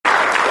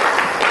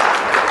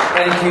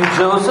Thank you,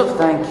 Joseph.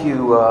 Thank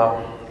you,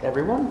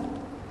 everyone.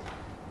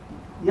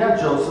 Yeah,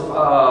 Joseph.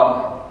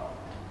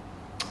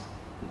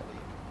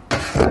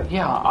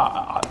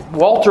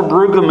 Walter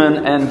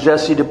Brueggemann and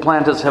Jesse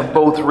Duplantis have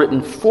both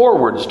written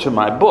forewords to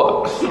my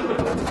books.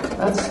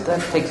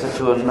 That takes it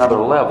to another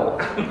level.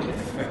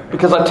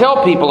 Because I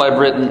tell people I've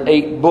written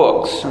 8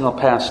 books in the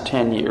past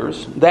 10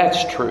 years.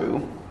 That's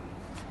true.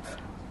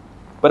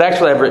 But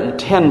actually I've written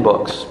 10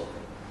 books.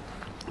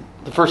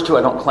 The first 2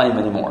 I don't claim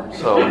anymore.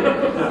 So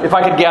if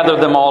I could gather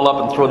them all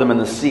up and throw them in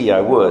the sea, I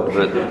would.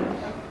 But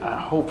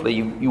hopefully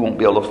you won't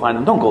be able to find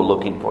them. Don't go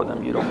looking for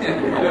them. You don't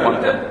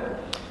want them.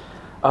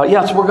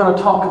 So we're going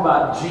to talk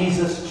about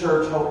Jesus,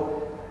 church.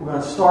 We're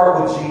going to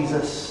start with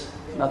Jesus.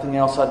 Nothing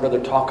else I'd rather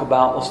talk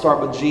about. We'll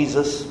start with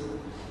Jesus.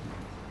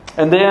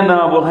 And then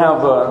we'll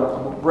have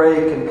a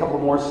break and a couple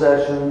more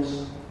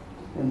sessions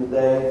in the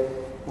day.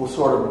 We'll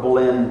sort of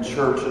blend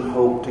church and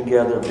hope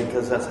together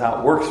because that's how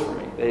it works for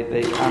me.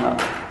 They kind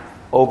of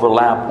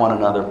overlap one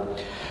another.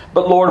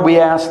 But Lord, we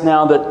ask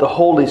now that the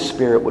Holy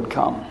Spirit would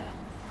come.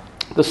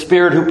 The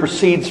Spirit who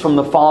proceeds from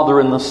the Father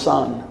and the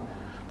Son.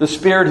 The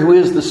Spirit who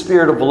is the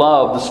Spirit of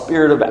love, the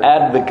Spirit of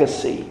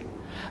advocacy,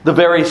 the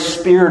very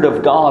Spirit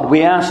of God.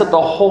 We ask that the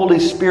Holy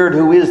Spirit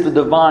who is the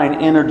divine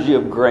energy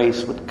of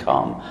grace would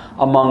come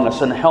among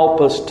us and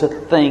help us to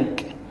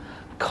think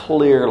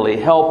clearly.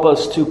 Help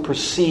us to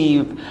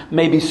perceive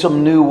maybe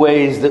some new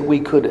ways that we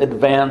could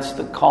advance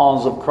the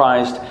cause of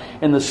Christ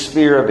in the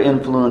sphere of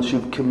influence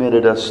you've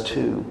committed us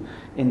to.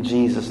 In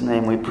Jesus'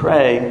 name we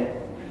pray.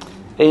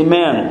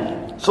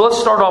 Amen. So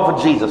let's start off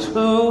with Jesus.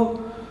 Well,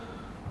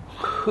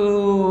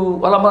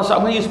 I'm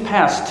going to use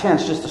past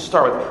tense just to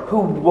start with. Who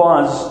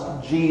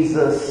was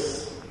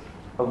Jesus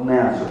of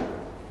Nazareth?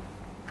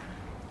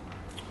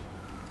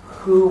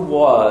 Who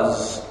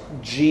was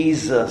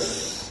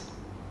Jesus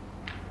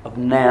of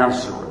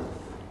Nazareth?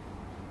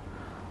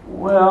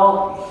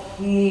 Well,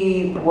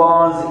 he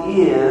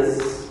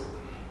is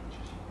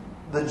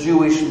the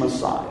Jewish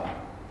Messiah,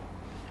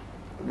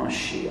 the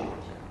Mashiach,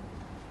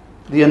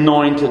 the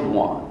Anointed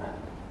One.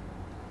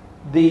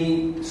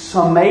 The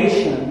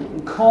summation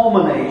and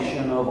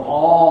culmination of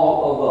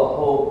all of the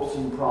hopes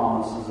and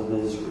promises of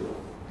Israel.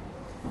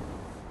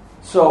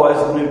 So as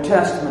the New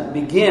Testament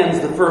begins,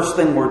 the first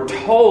thing we're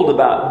told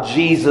about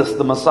Jesus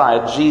the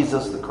Messiah,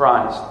 Jesus the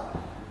Christ,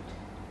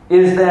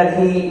 is that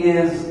he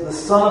is the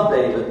son of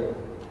David,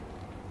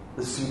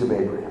 the seed of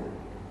Abraham.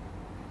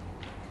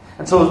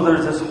 And so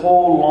there's this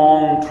whole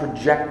long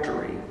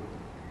trajectory.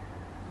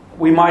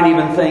 We might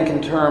even think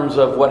in terms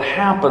of what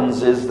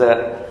happens is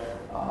that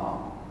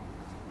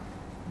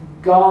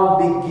God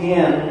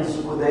begins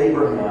with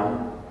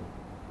Abraham,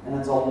 and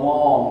it's a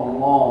long,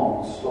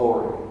 long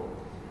story.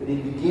 But he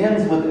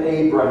begins with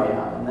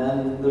Abraham, and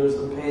then there's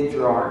the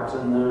patriarchs,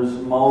 and there's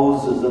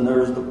Moses, and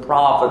there's the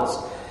prophets.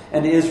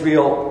 And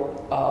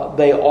Israel,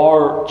 they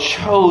are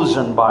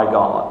chosen by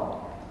God.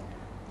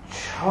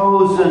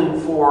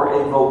 Chosen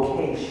for a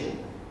vocation.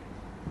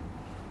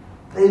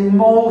 They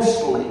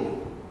mostly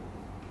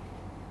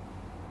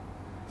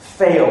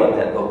fail at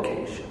that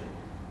vocation.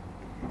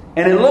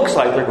 And it looks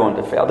like they're going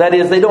to fail. That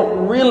is, they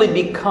don't really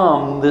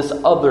become this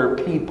other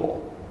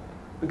people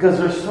because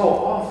they're so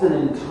often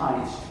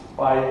enticed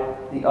by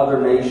the other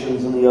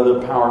nations and the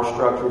other power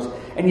structures.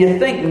 And you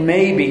think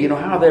maybe, how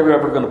are they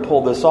ever going to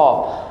pull this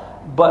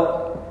off?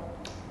 But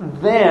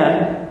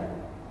then,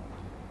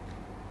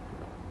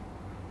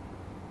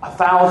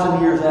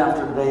 1,000 years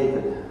after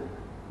David,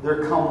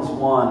 there comes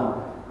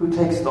one who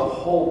takes the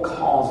whole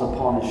cause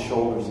upon his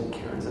shoulders and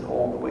carries it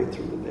all the way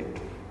through the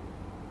victory.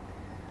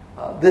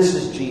 This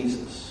is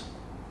Jesus.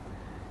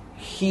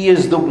 He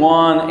is the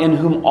one in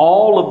whom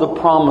all of the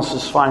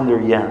promises find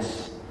their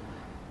yes.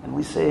 And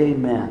we say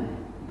amen.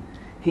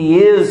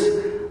 He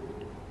is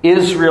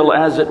Israel,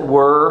 as it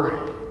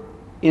were,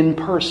 in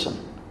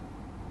person,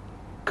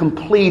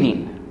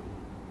 completing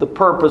the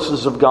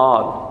purposes of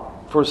God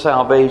for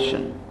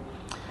salvation.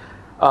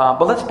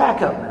 But let's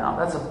back up now.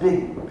 That's a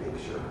big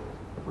picture.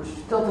 We're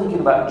still thinking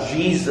about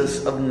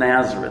Jesus of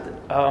Nazareth.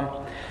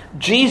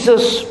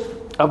 Jesus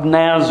of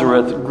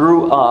Nazareth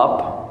grew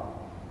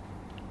up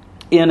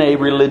in a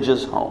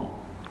religious home.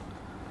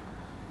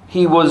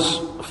 He was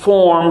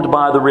formed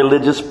by the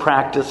religious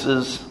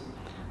practices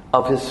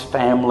of his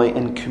family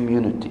and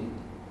community.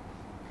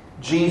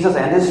 Jesus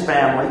and his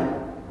family,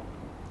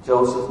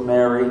 Joseph,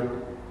 Mary,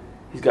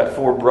 he's got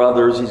 4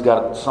 brothers, he's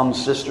got some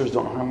sisters,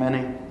 don't know how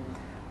many.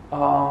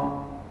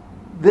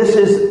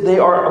 They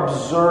are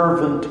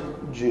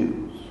observant Jews.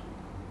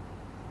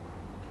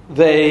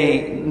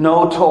 They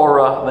know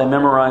Torah, they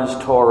memorize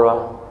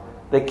Torah,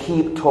 they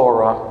keep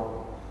Torah,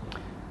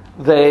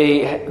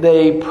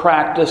 they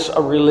practice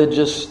a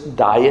religious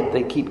diet,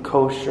 they keep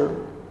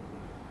kosher,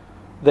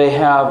 they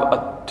have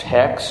a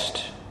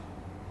text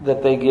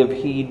that they give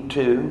heed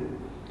to,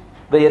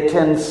 they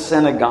attend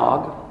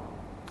synagogue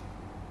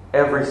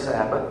every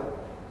Sabbath,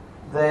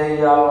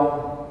 they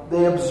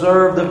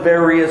observe the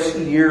various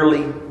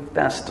yearly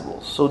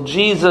festivals. So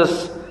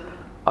Jesus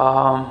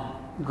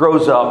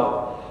grows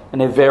up in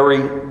a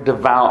very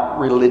devout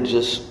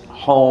religious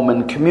home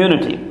and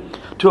community.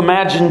 To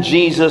imagine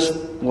Jesus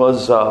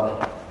was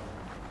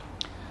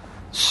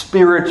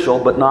spiritual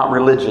but not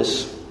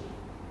religious,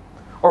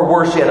 or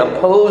worse yet,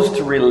 opposed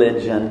to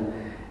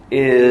religion,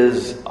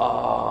 is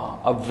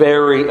a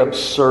very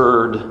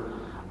absurd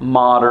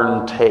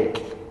modern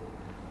take.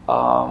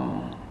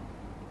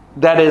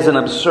 That is an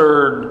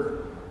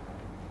absurdity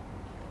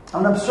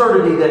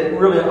that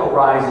really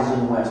arises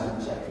in Western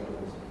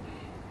secularism.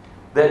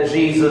 That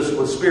Jesus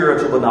was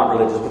spiritual but not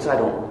religious, which I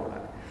don't.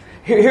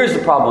 Here's the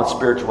problem with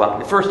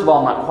spirituality. First of all,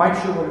 I'm not quite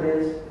sure what it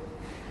is.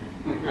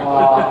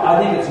 I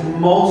think it's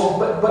most,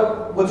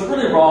 but what's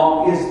really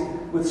wrong is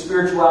with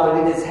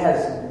spirituality, it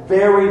has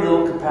very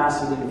little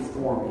capacity to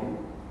form you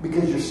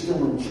because you're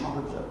still in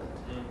charge of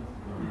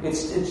it.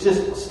 It's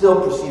just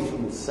still proceeds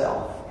from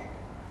itself.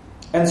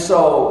 And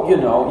so,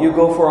 you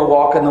go for a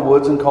walk in the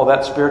woods and call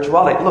that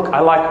spirituality. Look, I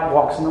like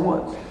walks in the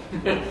woods.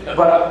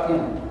 But,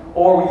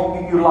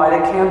 or you light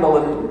a candle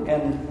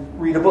and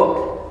read a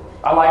book.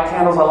 I like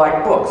candles, I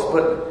like books.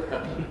 But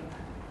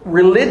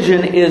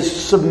religion is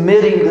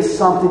submitting to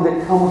something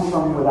that comes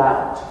from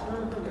without.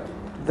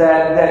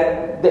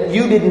 That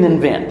you didn't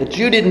invent. That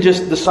you didn't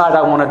just decide,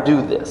 I want to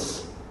do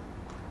this.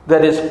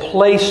 That is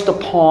placed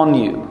upon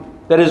you.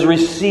 That is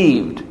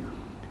received.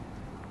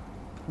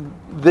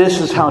 This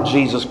is how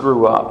Jesus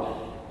grew up.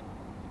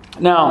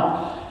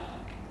 Now,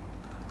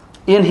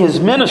 in his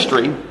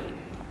ministry,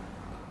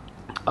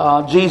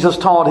 Jesus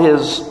taught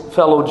his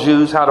fellow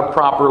Jews how to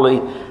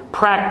properly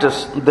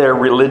practice their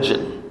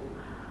religion.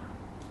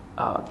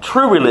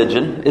 True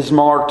religion is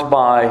marked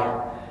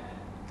by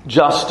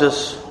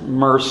justice,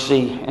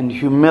 mercy, and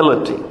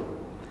humility,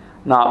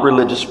 not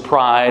religious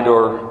pride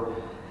or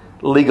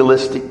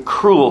legalistic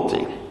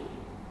cruelty.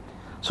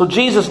 So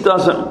Jesus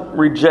doesn't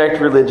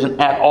reject religion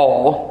at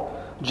all.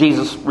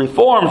 Jesus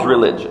reforms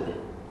religion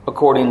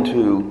according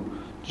to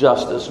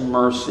justice,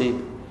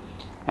 mercy,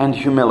 and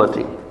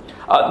humility.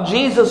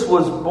 Jesus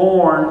was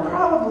born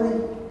probably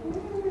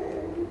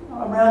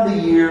around the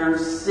year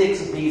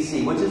 6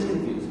 BC, which is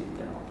confusing.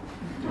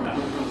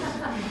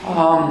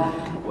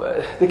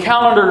 The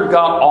calendar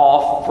got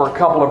off for a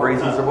couple of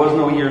reasons. There was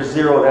no year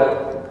 0,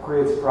 that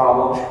creates a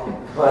problem.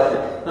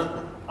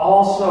 But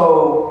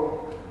also,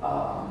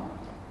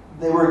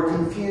 they were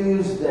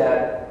confused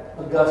that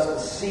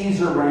Augustus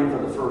Caesar reigned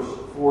for the first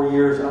 4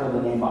 years under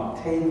the name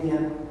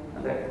Octavian,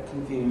 and that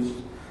confused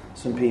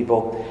some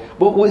people.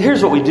 But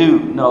here's what we do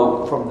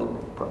know from the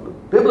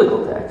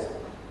biblical text,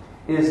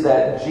 is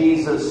that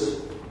Jesus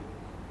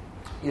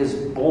is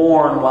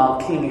born while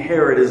King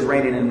Herod is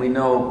reigning, and we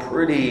know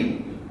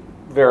pretty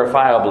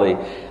verifiably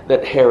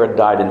that Herod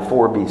died in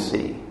 4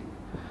 BC.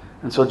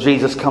 And so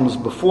Jesus comes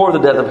before the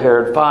death of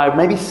Herod, 5,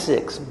 maybe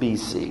 6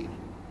 BC.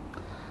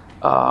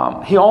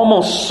 He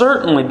almost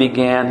certainly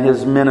began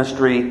his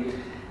ministry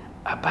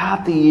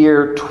about the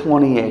year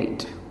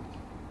 28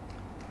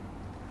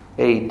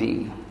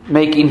 AD,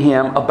 making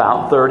him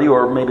about 30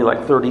 or maybe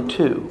like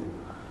 32.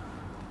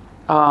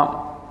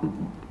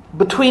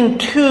 Between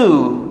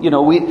two,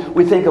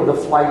 we think of the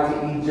flight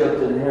to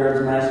Egypt and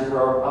Herod's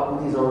massacre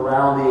when he's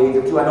around the age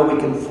of 2. I know we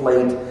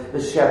conflate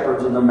the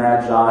shepherds and the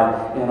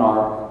magi in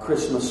our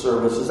Christmas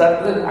services.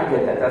 I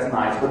get that, that's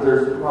nice, but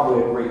there's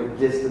probably a great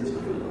distance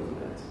between those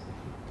events.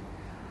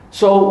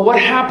 So what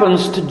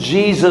happens to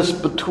Jesus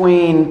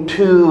between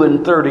 2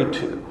 and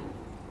 32?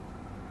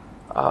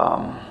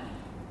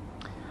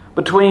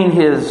 Between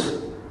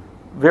his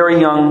very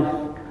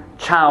young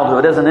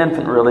childhood, as an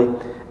infant really,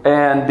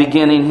 and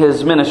beginning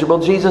his ministry. Well,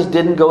 Jesus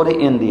didn't go to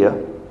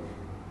India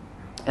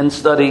and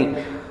study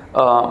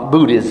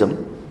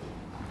Buddhism.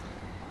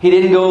 He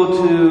didn't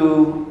go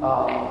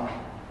to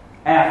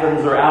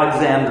Athens or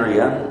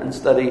Alexandria and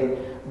study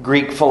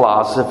Greek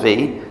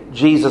philosophy.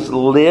 Jesus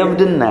lived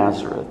in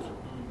Nazareth,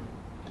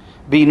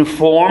 being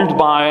formed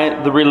by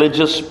the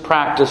religious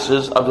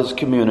practices of his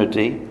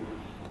community.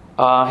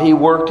 He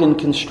worked in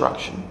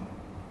construction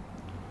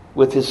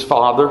with his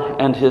father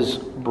and his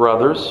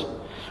brothers.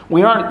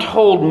 We aren't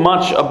told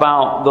much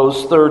about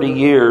those 30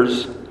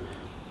 years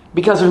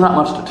because there's not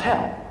much to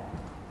tell.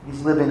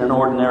 He's living an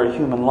ordinary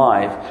human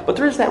life. But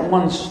there is that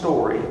one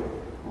story.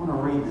 I want to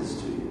read this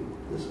to you.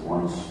 This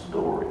one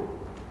story.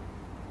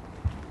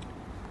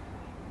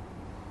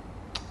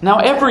 Now,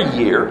 every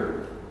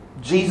year,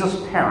 Jesus'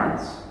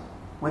 parents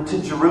went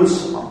to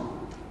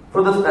Jerusalem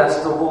for the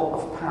festival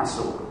of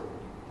Passover.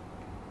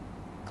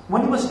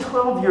 When he was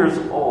 12 years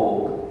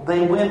old,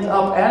 they went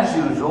up as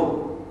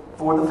usual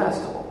for the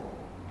festival.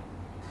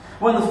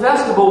 When the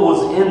festival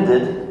was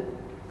ended,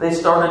 they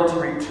started to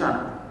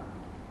return.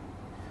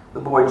 The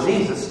boy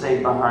Jesus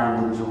stayed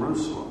behind in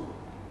Jerusalem,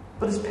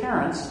 but his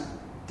parents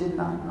did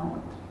not know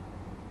it.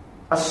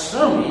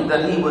 Assuming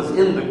that he was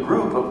in the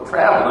group of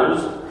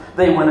travelers,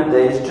 they went a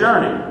day's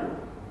journey.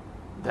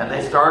 Then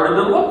they started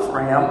to look for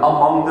him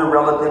among their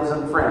relatives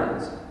and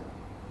friends.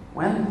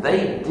 When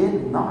they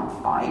did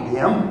not find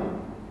him,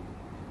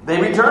 they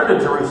returned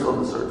to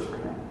Jerusalem to search for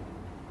him.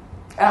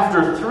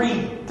 After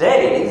 3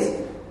 days,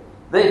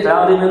 they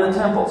found him in the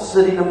temple,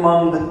 sitting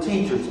among the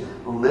teachers,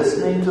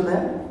 listening to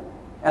them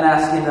and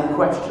asking them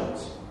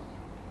questions.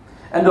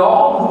 And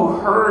all who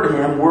heard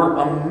him were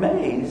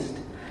amazed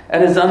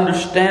at his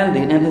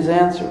understanding and his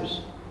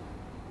answers.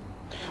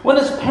 When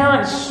his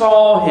parents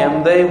saw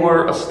him, they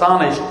were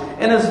astonished.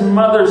 And his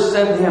mother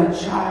said to him,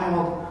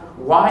 "Child,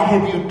 why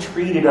have you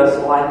treated us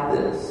like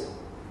this?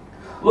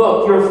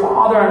 Look, your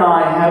father and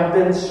I have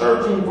been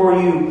searching for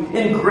you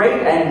in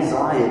great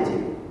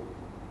anxiety."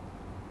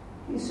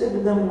 He said to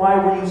them, "Why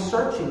were you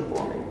searching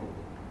for me?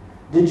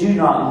 Did you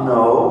not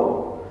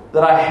know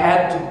that I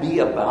had to be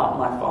about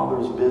my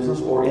Father's business,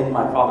 or in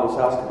my Father's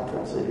house?" Can be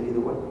translated either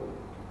way.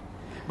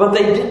 But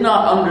they did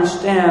not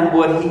understand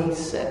what he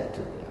said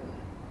to them.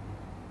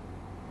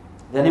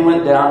 Then he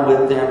went down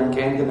with them and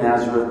came to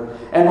Nazareth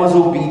and was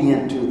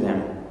obedient to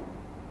them.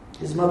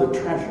 His mother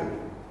treasured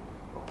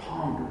or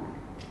pondered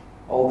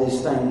all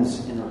these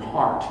things in her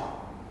heart.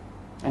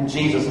 And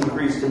Jesus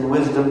increased in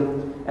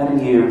wisdom and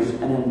in years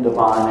and in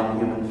divine and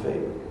human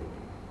favor.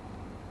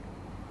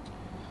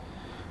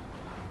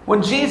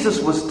 When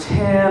Jesus was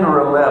 10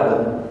 or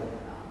 11,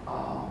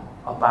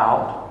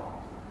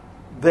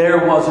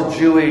 there was a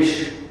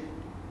Jewish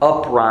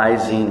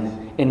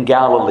uprising in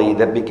Galilee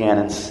that began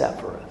in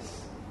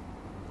Sepphoris.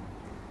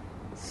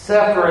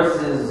 Sepphoris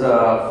is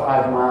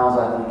 5 miles,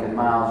 I think. In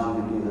miles, you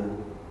can do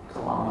the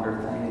kilometer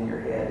thing in your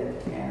head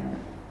if you can.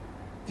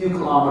 A few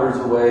kilometers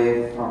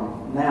away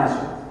from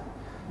Nazareth.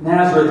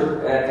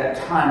 Nazareth at that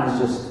time was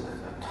just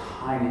a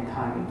tiny,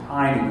 tiny,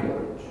 tiny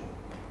village.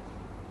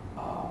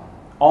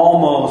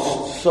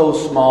 Almost so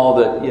small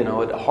that,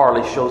 it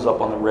hardly shows up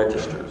on the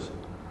registers.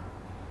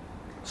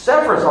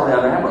 Sepphoris, on the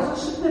other hand, was of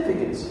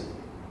significance.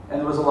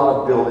 And there was a lot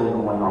of building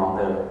going on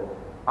there.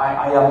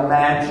 I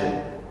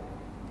imagine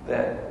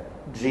that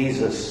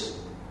Jesus,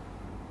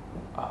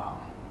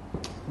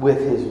 with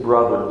his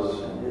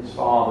brothers and his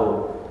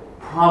father,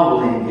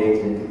 probably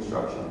engaged in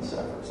construction in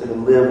Sepphoris. They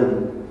would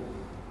live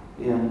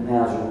in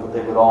Nazareth, but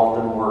they would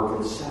often work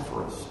in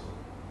Sepphoris.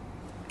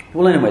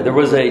 Well, anyway, there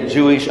was a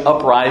Jewish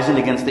uprising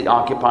against the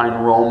occupying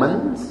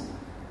Romans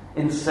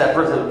in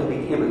Sepphoris.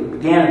 It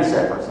began in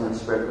Sepphoris and then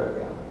spread throughout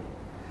Galilee.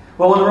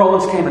 Well, when the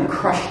Romans came and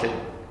crushed it,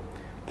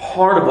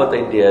 part of what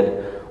they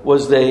did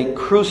was they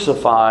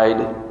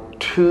crucified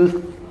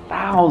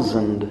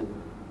 2,000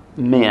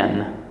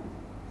 men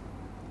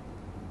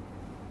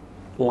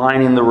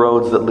lining the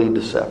roads that lead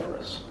to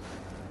Sepphoris.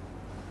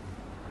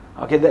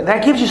 Okay,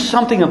 that gives you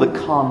something of the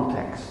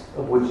context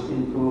of which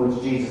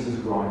Jesus is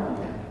growing up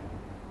in.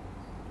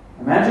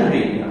 Imagine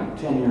being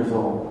 10 years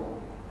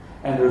old,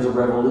 and there's a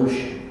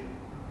revolution,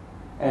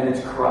 and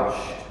it's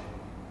crushed.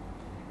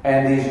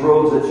 And these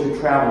roads that you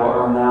travel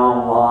are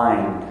now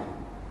lined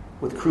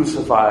with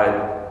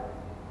crucified,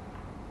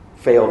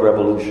 failed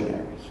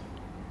revolutionaries.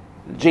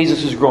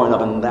 Jesus is growing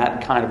up in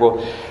that kind of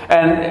world.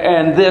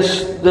 And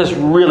this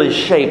really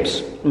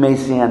shapes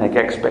Messianic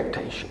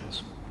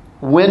expectations.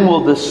 When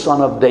will this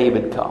Son of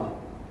David come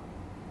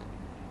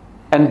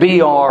and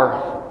be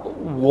our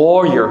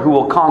warrior who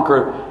will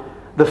conquer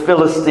the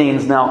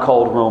Philistines, now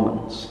called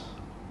Romans?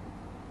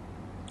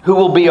 Who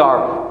will be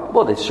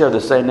they share the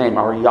same name,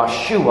 our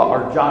Yeshua,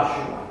 our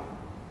Joshua.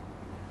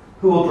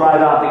 Who will drive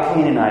out the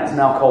Canaanites,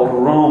 now called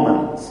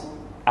Romans,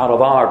 out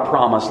of our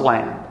promised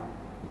land.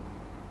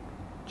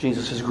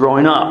 Jesus is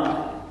growing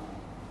up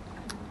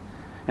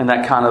in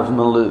that kind of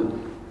milieu.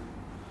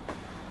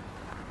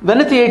 Then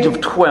at the age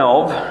of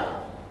 12,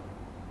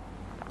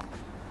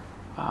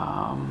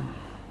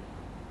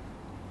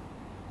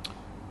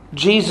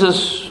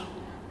 Jesus,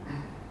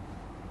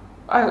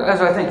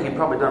 as I think he'd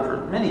probably done for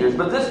many years,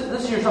 but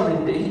this year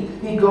something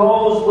he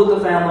goes with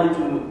the family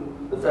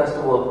to the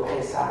festival of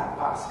Pesach,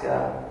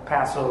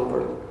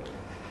 Passover.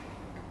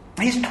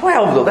 He's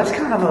 12 though. That's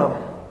kind of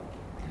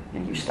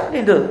you're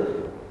starting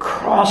to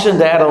cross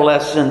into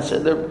adolescence.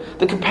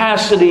 The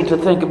capacity to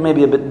think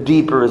maybe a bit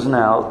deeper is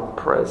now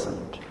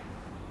present.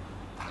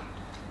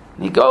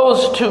 He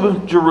goes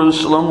to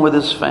Jerusalem with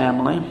his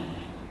family.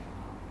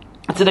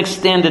 It's an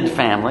extended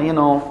family,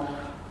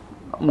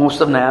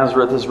 Most of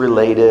Nazareth is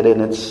related,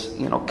 and it's,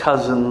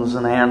 cousins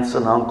and aunts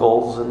and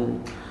uncles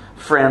and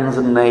friends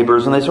and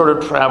neighbors, and they sort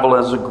of travel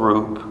as a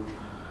group.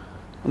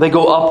 They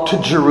go up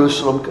to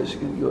Jerusalem because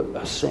you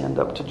ascend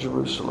up to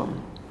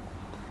Jerusalem.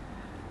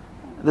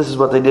 This is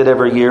what they did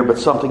every year, but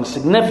something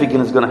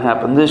significant is going to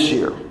happen this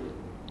year.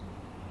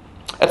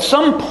 At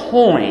some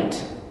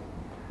point,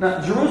 now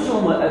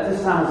Jerusalem at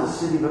this time was a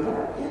city of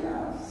about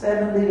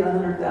 70 to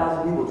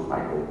 100,000 people. It's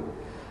quite big.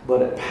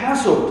 But at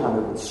Passover time,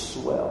 it would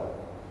swell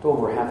to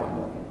over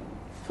 500,000.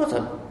 So it's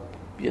a,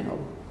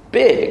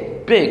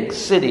 big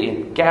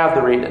city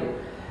gathering. And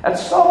at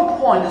some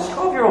point, this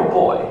 12-year-old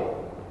boy,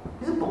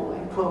 he's a boy,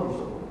 12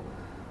 years old,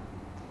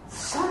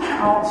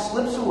 somehow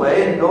slips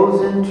away and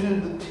goes into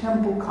the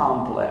temple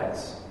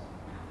complex.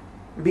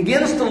 He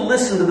begins to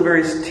listen to the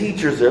various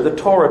teachers there, the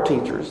Torah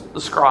teachers, the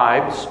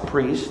scribes,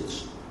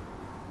 priests,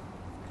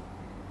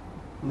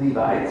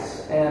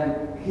 Levites,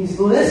 and he's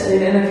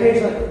listening, and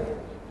occasionally,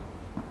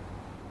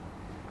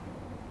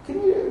 can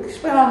you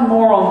expound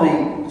more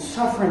on the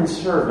suffering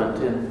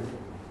servant in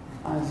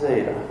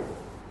Isaiah?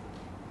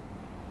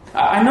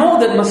 I know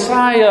that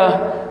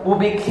Messiah will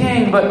be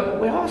king. But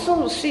we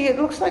also see it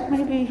looks like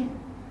maybe...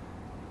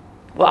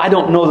 Well, I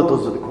don't know that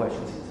those are the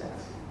questions he's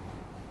asking.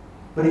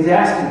 But he's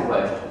asking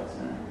questions.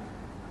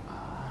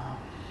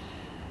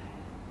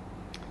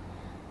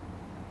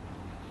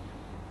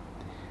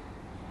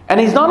 And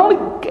he's not only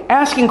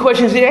asking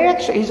questions,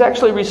 he's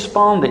actually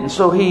responding.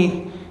 So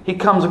he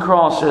comes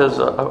across as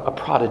a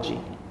prodigy.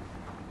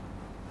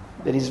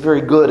 That he's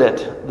very good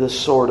at this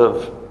sort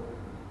of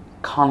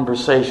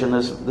conversation,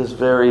 this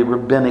very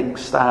rabbinic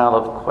style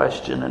of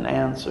question and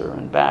answer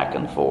and back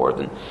and forth.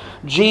 And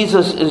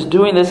Jesus is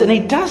doing this, and he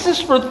does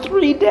this for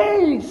 3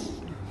 days.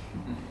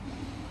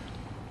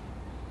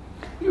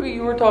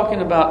 You were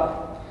talking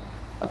about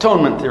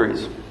atonement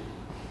theories.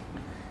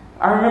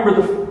 I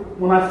remember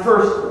when I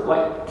first,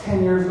 like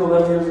 10 years ago,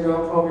 11 years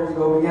ago, 12 years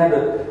ago, began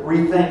to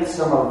rethink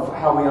some of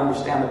how we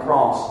understand the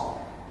cross.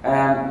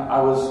 And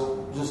I was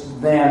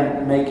just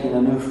then making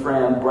a new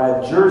friend,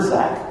 Brad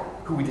Jerzak,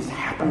 who we just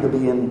happened to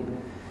be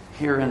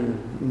here in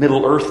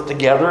Middle Earth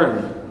together,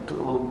 and took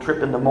a little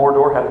trip into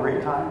Mordor, had a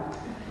great time.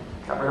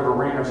 Got rid of a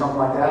ring or something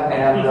like that.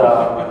 And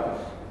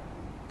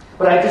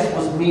but I just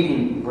was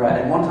meeting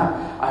Brad. And one time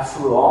I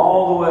flew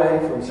all the way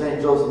from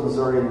St. Joseph,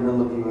 Missouri in the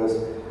middle of the U.S.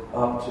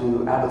 up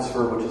to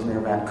Abbotsford, which is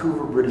near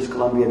Vancouver, British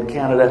Columbia in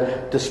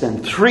Canada, to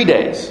spend 3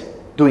 days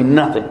doing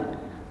nothing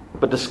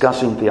but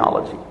discussing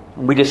theology.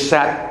 And we just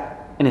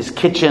sat in his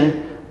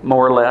kitchen,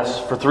 more or less,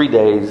 for 3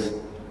 days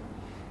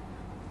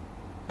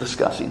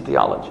discussing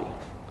theology.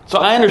 So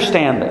I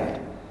understand that.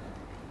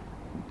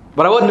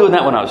 But I wasn't doing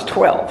that when I was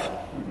 12.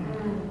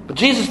 But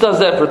Jesus does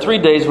that for 3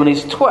 days when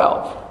he's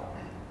 12.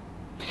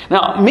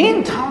 Now,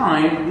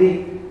 meantime,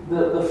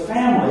 the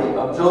family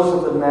of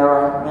Joseph and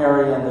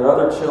Mary and their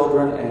other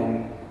children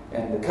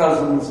and the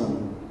cousins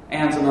and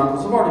aunts and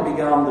uncles have already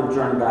begun their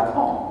journey back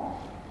home.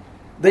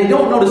 They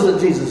don't notice that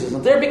Jesus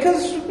isn't there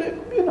because,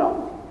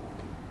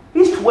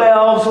 he's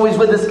 12, so he's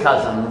with his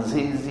cousins.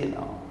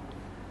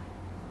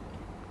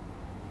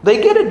 They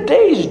get a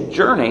day's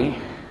journey,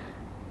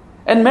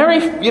 and Mary,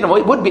 it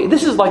would be,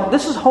 this is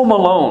Home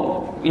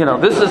Alone.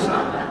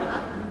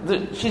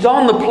 She's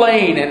on the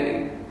plane,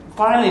 and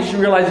finally she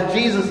realizes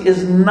Jesus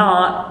is he's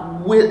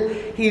not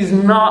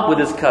with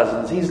his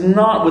cousins. He's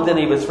not with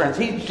any of his friends.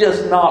 He's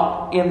just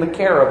not in the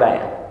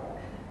caravan.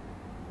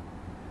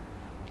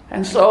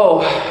 And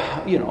so,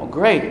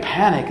 great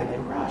panic, and they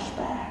rush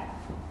back.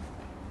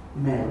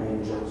 Mary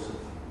and Joseph.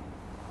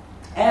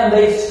 And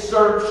they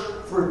search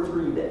for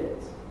 3 days.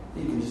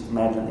 You can just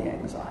imagine the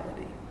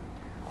anxiety.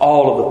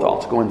 All of the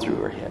thoughts going through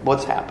her head.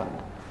 What's happened?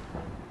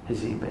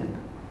 Has he been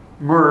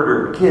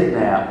murdered,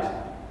 kidnapped?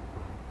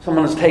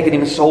 Someone has taken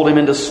him and sold him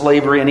into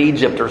slavery in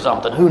Egypt or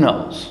something. Who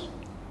knows?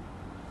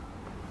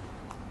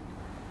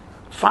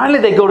 Finally,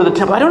 they go to the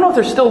temple. I don't know if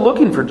they're still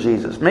looking for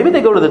Jesus. Maybe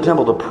they go to the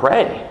temple to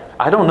pray.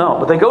 I don't know.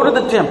 But they go to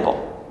the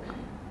temple.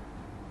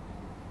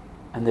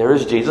 And there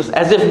is Jesus,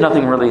 as if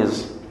nothing really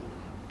has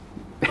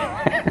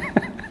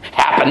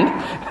happened.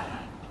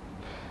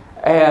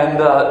 And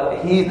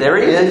there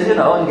he is,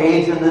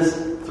 engaged in this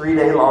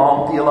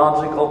 3-day-long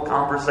theological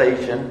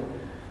conversation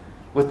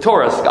with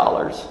Torah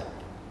scholars.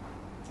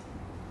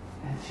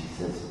 And she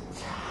says,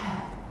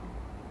 "Child,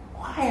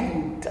 why have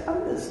you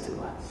done this to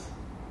us?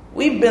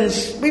 We've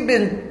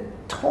been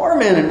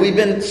tormented. We've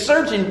been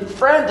searching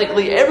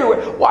frantically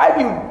everywhere. Why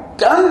have you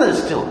done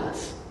this to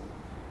us?"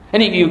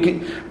 And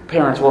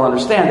parents will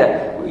understand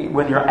that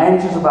when you're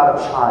anxious about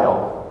a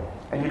child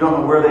and you don't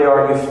know where they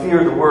are, you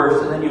fear the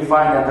worst, and then you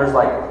find that there's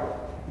like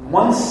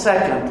 1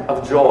 second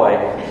of joy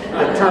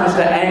that turns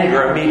to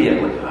anger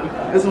immediately.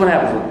 This is what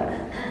happens with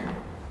her.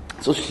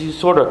 So she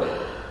sort of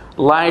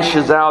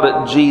lashes out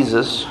at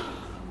Jesus.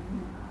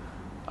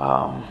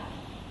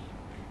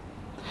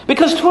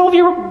 Because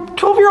 12-year-old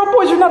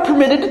boys are not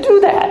permitted to do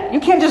that. You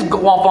can't just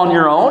go off on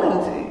your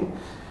own.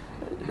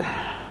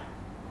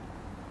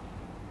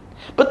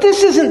 But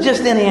this isn't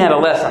just any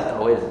adolescent,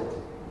 though, is it?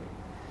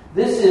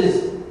 This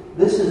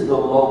is the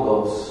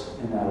Logos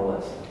in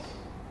adolescence.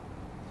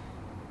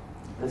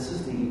 This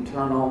is the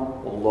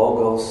eternal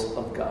Logos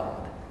of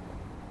God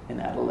in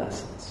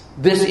adolescence.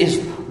 This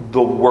is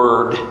the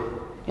Word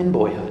in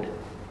boyhood.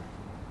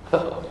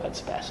 Oh, that's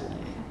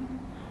fascinating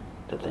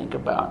to think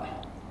about.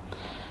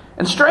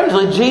 And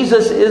strangely,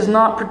 Jesus is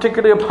not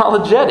particularly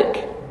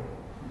apologetic.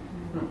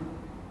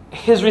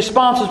 His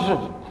response is,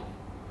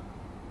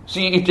 "So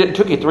it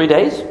took you 3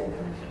 days?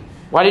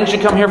 Why didn't you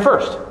come here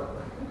first?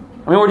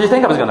 Where did you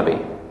think I was going to be?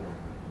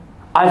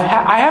 I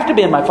have to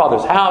be in my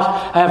Father's house.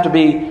 I have to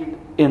be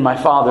in my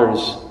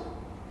Father's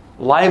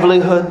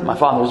livelihood, my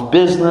Father's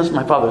business,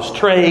 my Father's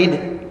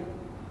trade."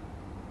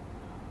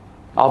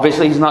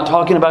 Obviously, he's not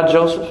talking about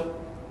Joseph.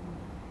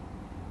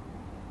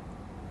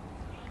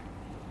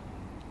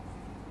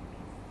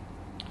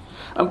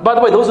 By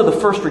the way, those are the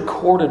first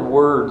recorded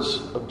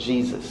words of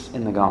Jesus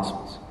in the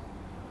Gospels.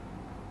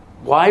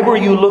 "Why were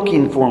you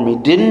looking for me?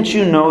 Didn't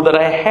you know that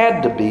I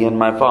had to be in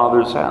my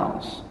Father's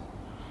house?"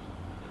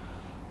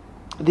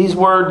 These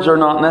words are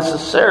not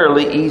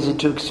necessarily easy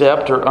to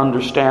accept or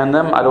understand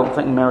them. I don't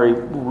think Mary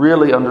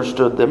really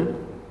understood them.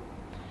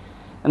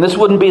 And this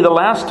wouldn't be the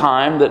last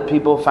time that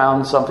people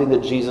found something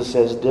that Jesus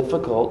says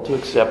difficult to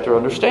accept or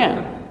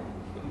understand.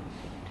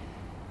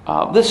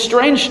 This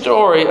strange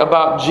story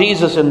about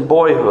Jesus in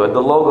boyhood,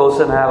 the Logos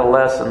in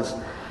adolescence,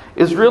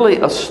 is really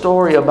a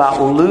story about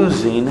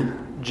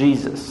losing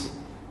Jesus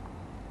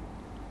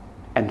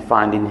and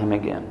finding Him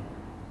again.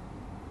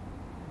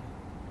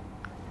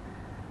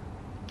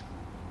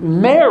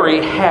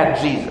 Mary had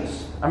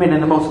Jesus. I mean,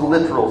 in the most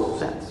literal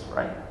sense,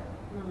 right?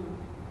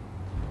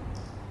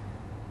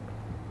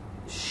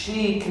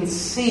 She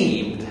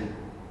conceived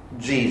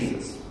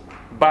Jesus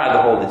by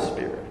the Holy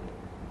Spirit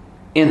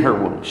in her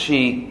womb.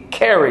 She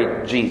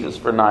carried Jesus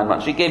for 9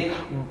 months. She gave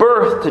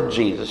birth to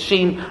Jesus.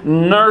 She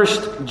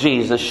nursed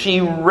Jesus. She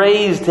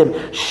raised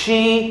Him.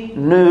 She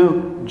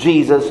knew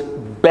Jesus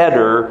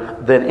better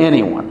than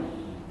anyone.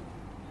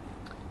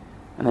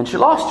 And then she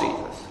lost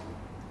Jesus.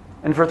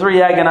 And for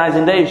 3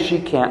 agonizing days, she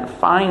can't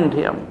find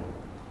Him.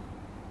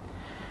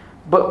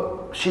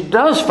 But she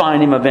does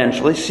find Him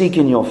eventually. Seek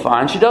and you'll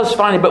find. She does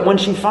find Him, but when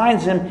she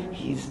finds Him,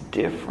 He's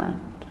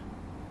different.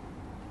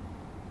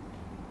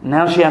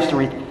 Now she has to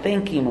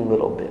rethink Him a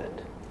little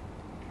bit.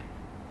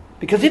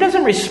 Because He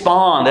doesn't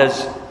respond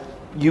as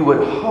you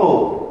would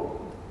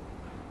hope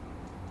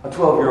a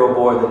 12-year-old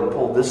boy that had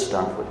pulled this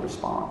stunt would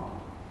respond.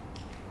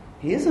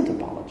 He isn't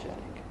apologetic.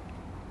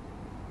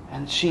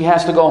 And she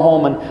has to go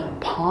home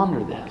and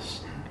ponder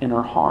this in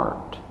her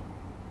heart.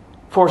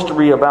 Forced to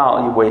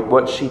reevaluate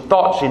what she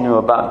thought she knew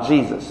about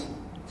Jesus.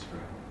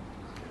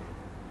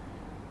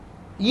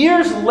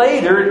 Years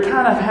later, it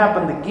kind of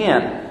happened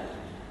again.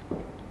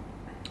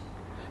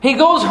 He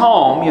goes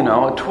home,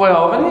 at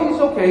 12, and he's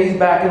okay. He's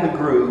back in the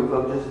groove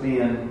of just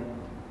being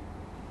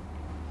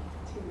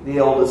the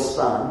eldest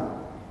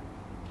son.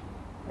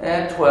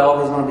 At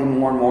 12, he's going to be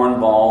more and more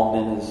involved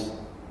in his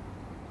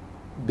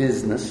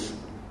business.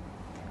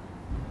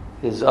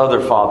 His other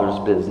father's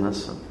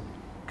business of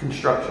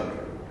construction.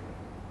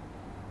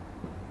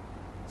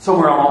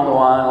 Somewhere along the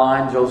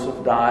line,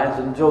 Joseph dies,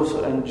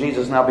 and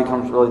Jesus now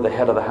becomes really the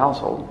head of the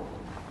household.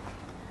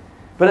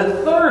 But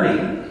at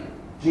 30,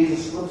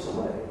 Jesus slips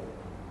away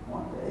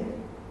one day.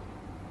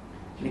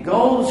 He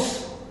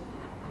goes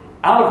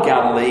out of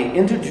Galilee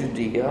into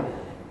Judea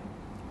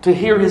to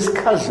hear his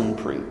cousin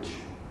preach,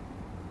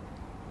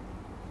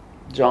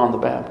 John the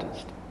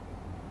Baptist.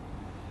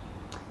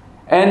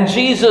 And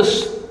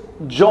Jesus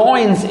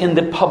joins in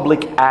the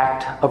public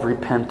act of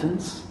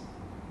repentance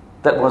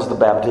that was the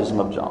baptism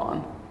of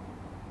John.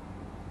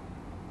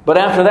 But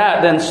after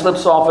that, then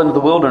slips off into the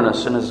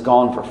wilderness and is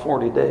gone for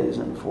 40 days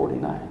and 40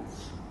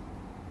 nights.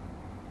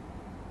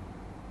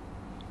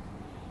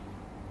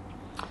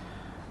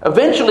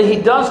 Eventually, he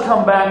does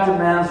come back to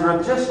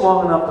Nazareth just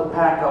long enough to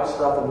pack up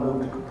stuff and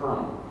move to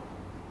Capernaum.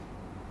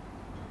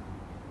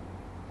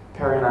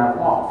 Perry and I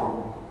walked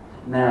from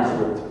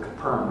Nazareth to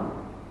Capernaum.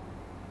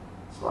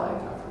 It's like,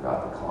 I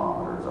forgot the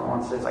kilometers. I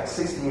want to say it's like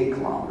 68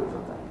 kilometers,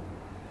 I think.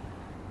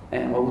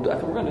 And I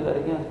think we're going to do that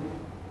again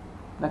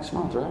next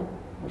month, right?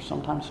 Or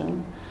sometime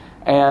soon.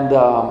 And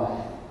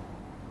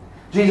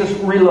Jesus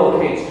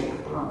relocates to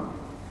Capernaum.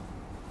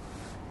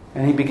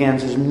 And he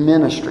begins his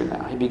ministry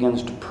now. He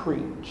begins to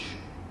preach.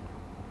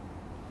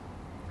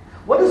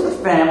 What does the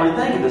family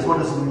think of this? What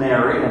does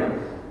Mary,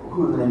 and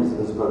who are the names of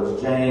his brothers?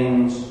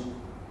 James,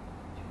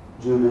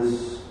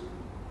 Judas,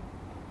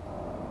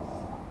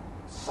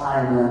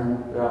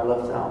 Simon. I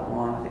left out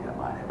one. I think I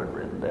might have it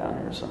written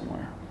down here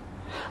somewhere.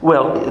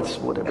 Well, it's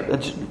whatever.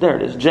 There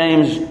it is.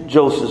 James,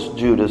 Joseph,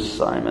 Judas,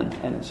 Simon,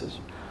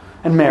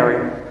 and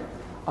Mary.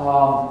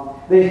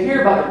 They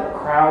hear about the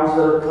crowds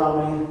that are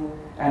coming,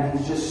 and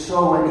he's just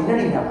so. He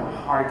didn't even have a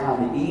hard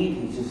time to eat.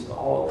 He's just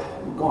all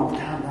going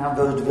down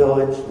village to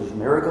village. There's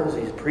miracles.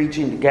 He's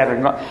preaching,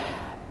 gathering.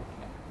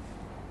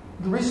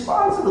 The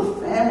response of the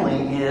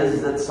family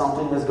is that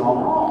something has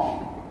gone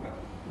wrong.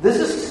 This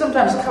is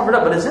sometimes covered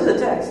up, but it's in the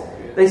text.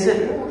 They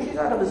said, "Oh, she's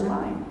out of his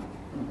mind."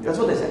 That's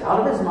what they said. Out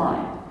of his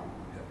mind.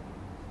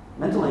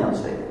 Mentally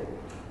unstable.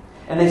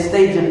 And they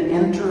stage an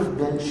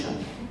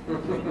intervention.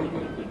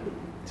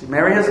 See,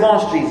 Mary has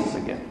lost Jesus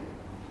again.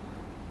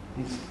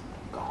 He's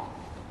gone.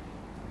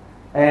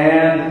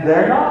 And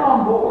they're not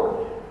on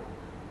board.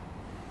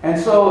 And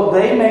so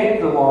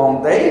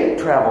they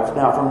travel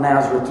now from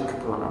Nazareth to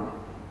Capernaum.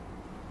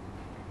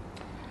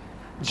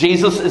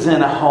 Jesus is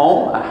in a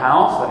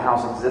house. The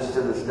house exists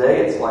to this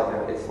day. It's like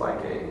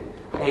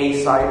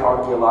a site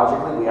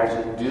archaeologically. We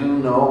actually do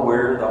know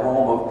where the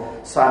home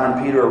of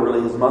Simon Peter, or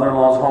really his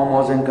mother-in-law's home,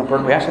 was in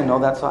Capernaum. We actually know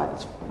that site.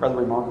 It's rather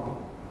remarkable.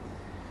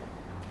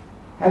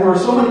 And there were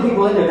so many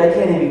people in there, they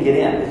can't even get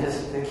in.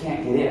 They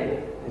can't get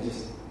in. They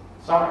just,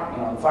 sorry.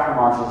 The fire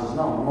marshal says,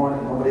 no,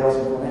 nobody else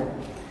is going in.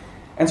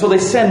 And so they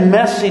send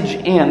message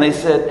in. They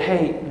said,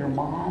 hey, your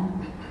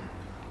mom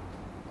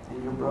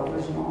and your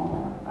brother's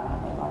mom,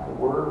 I'd like a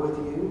word with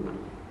you.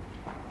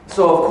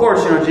 So, of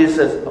course, Jesus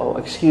says, oh,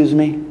 excuse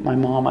me, my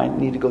mom, I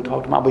need to go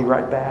talk to them. I'll be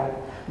right back.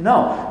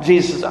 No.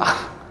 Jesus says,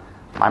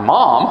 my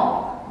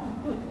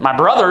mom? My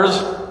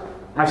brothers?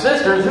 My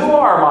sisters? Who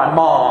are my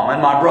mom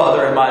and my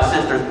brother and my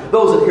sisters?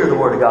 Those that hear the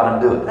word of God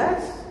and do it.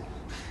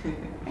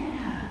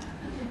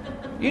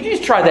 You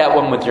just try that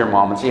one with your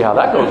mom and see how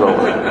that goes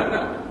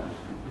over.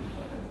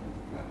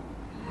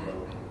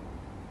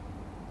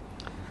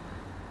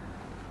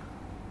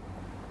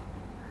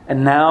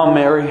 And now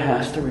Mary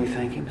has to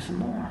rethink him some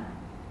more.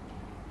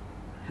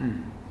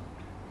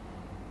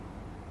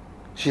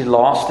 She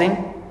lost him.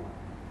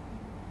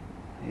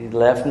 He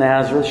left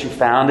Nazareth. She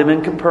found him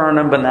in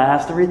Capernaum, but now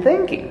has to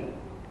rethink him.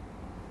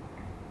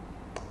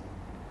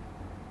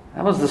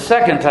 That was the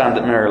second time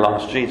that Mary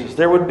lost Jesus.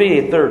 There would be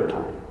a third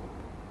time.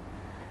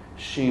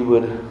 She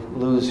would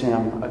lose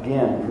him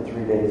again for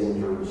 3 days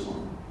in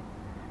Jerusalem.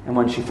 And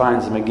when she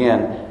finds him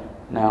again,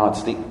 now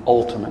it's the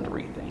ultimate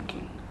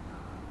rethinking.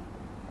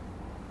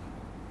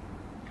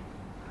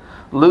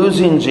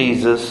 Losing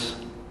Jesus,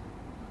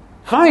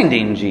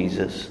 finding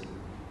Jesus,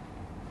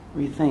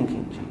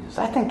 rethinking Jesus.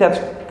 I think that's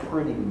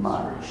pretty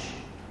much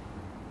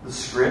the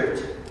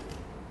script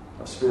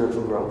of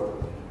spiritual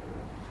growth.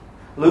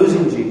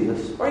 Losing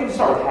Jesus, or you can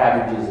start with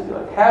having Jesus.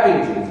 Like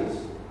having Jesus,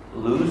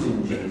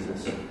 losing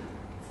Jesus,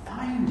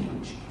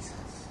 finding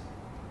Jesus.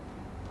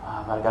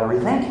 I've got to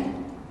rethink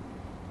him.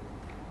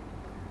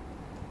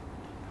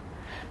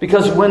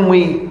 Because when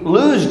we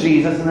lose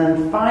Jesus and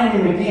then find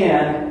him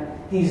again,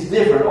 he's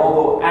different,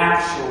 although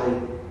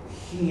actually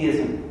he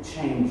isn't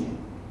changing.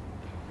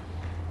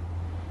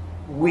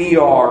 We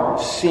are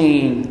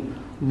seeing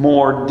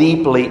more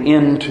deeply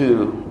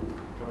into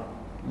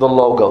the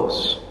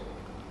Logos,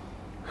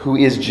 who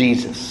is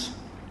Jesus.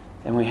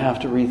 And we have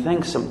to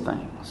rethink some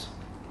things.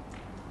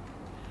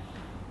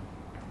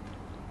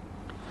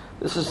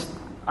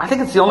 I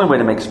think it's the only way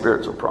to make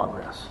spiritual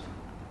progress.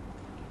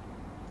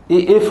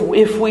 If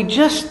we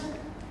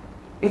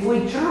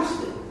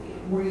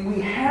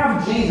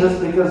have Jesus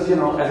because,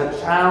 as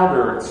a child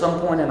or at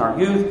some point in our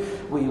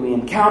youth, we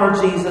encounter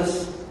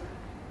Jesus,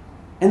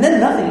 and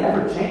then nothing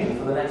ever changes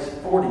for the next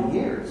 40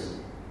 years.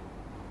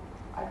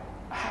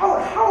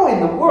 How in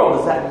the world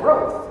is that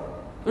growth?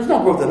 There's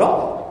no growth at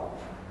all.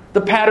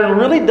 The pattern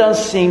really does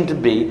seem to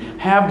be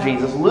have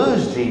Jesus,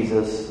 lose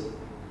Jesus,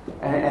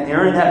 and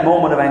you're in that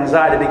moment of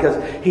anxiety because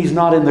he's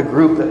not in the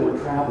group that we're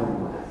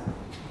traveling with.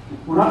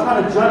 We're not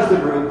trying to judge the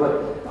group,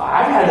 but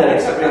I've had that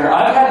experience.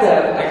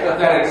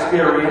 That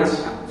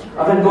experience.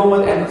 I've been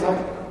going with, and it's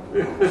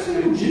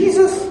like,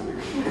 Jesus?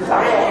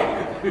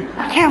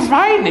 I can't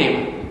find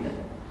him.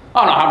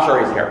 Oh no, I'm sure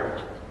he's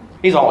here.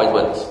 He's always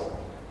with us.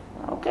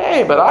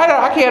 Okay, but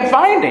I can't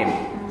find him.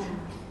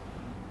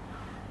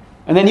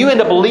 And then you end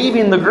up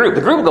leaving the group.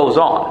 The group goes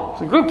on.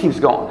 The group keeps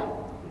going.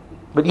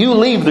 But you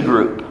leave the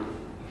group.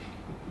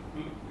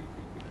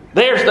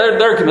 There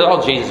could be,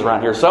 Jesus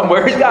around here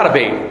somewhere. He's got to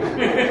be.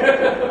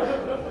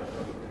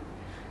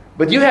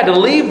 But you had to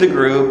leave the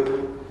group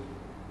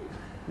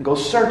and go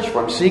search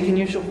for him. Seek and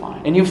you shall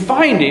find. And you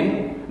find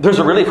him. There's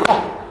a relief.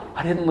 Oh,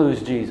 I didn't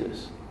lose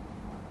Jesus.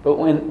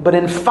 But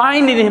in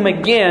finding him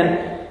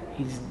again,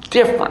 he's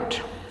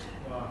different.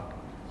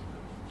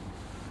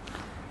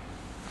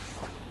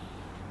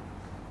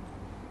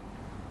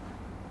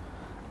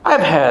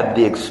 I've had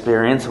the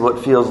experience of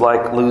what feels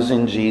like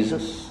losing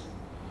Jesus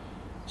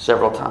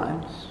several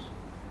times.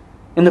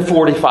 In the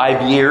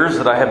 45 years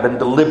that I have been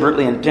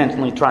deliberately,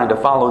 intentionally trying to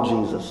follow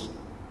Jesus.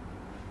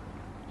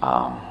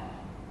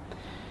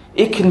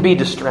 It can be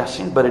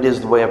distressing, but it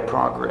is the way of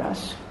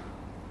progress.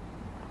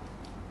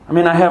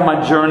 I have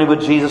my journey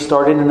with Jesus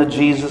starting in the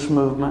Jesus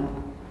movement,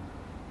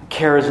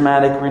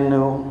 charismatic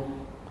renewal,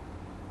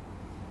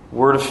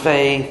 word of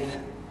faith,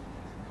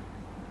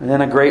 and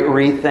then a great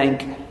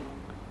rethink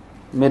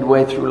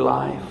midway through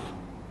life.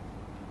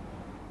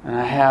 And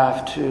I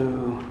have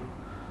to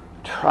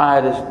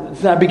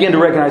I begin to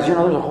recognize, there's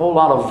a whole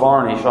lot of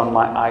varnish on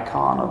my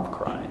icon of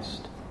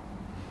Christ.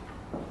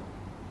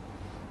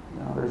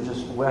 There's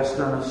just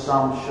Western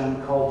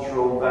assumption,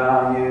 cultural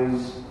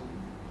values,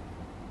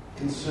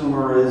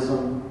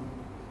 consumerism,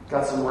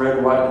 got some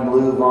red, white, and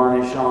blue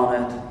varnish on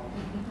it.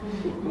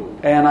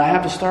 And I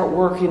have to start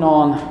working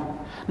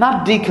on,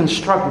 not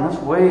deconstructing,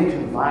 that's way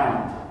too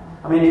violent.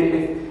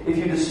 If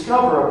you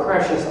discover a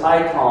precious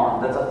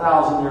icon that's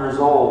 1,000 years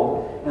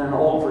old in an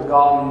old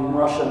forgotten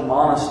Russian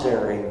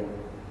monastery,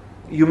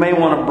 you may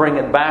want to bring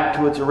it back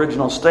to its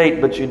original state,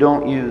 but you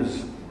don't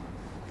use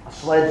a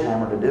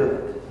sledgehammer to do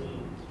it.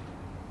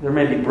 There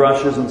may be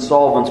brushes and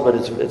solvents, but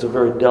it's a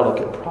very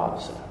delicate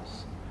process.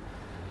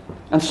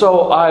 And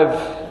so I've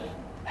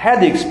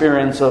had the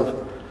experience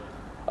of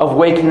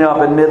waking up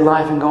in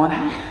midlife and going,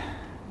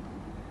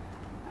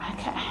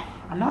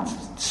 I'm not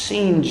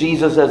seeing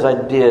Jesus as I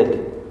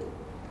did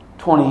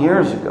 20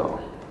 years ago.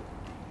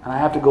 And I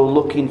have to go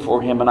looking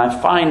for him. And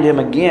I find him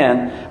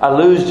again. I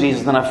lose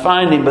Jesus, then I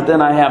find him, but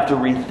then I have to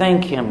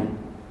rethink him.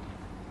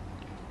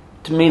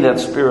 To me,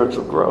 that's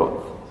spiritual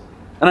growth.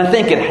 And I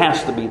think it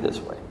has to be this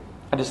way.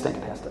 I just think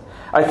it has to.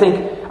 I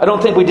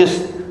don't think we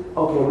just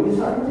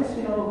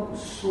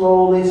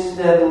slowly,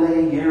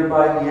 steadily, year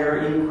by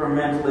year,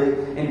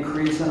 incrementally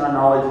increase in our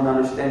knowledge and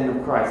understanding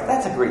of Christ.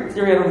 That's a great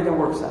theory. I don't think it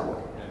works that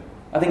way.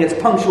 I think it's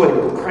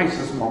punctuated with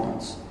crisis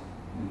moments.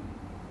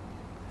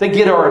 They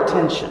get our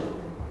attention.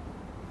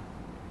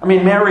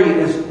 Mary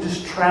is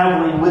just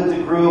traveling with the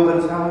group and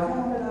it's kind of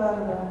like,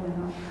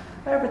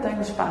 everything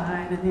was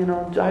fine,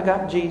 and I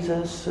got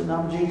Jesus, and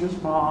I'm Jesus'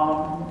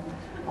 mom,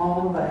 and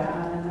all of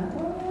that. And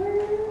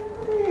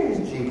where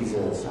is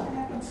Jesus? I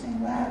haven't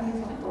seen that.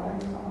 He's all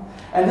right.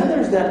 And then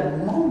there's that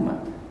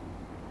moment.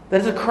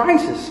 That is a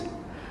crisis.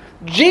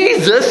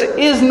 Jesus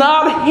is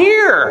not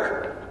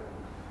here.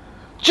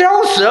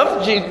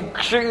 Joseph,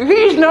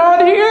 he's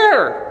not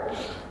here.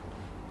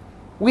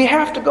 We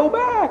have to go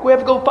back. We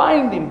have to go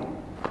find him.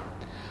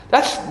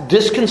 That's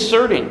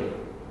disconcerting.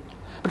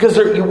 Because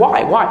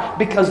why? Why?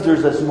 Because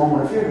there's this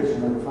moment of fear that you'll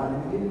never find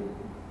him again.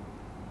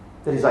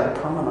 That he's like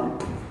permanent.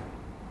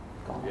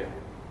 Gone. Yeah.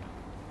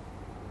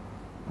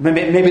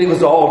 Maybe it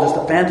was all just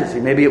a fantasy.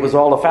 Maybe it was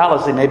all a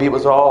fallacy. Maybe it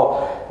was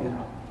all,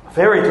 a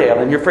fairy tale.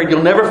 And you're afraid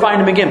you'll never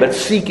find him again. But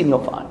seek and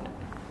you'll find.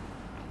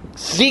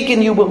 Seek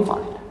and you will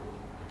find.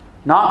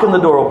 Knock and the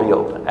door will be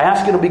open.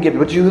 Ask and it'll be given.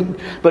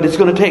 But it's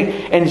going to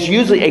take, and it's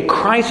usually a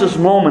crisis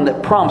moment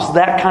that prompts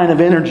that kind of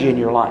energy in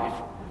your life.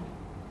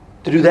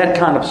 To do that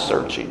kind of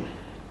searching.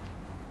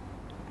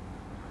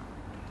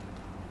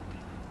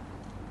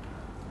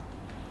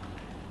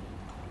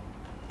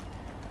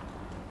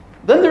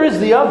 Then there is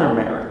the other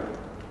Mary.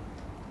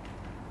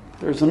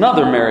 There's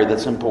another Mary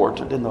that's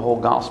important in the whole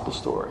gospel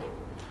story.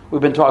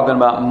 We've been talking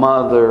about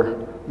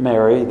Mother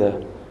Mary,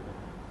 the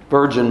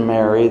Virgin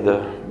Mary,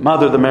 the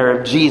Mother, the Mary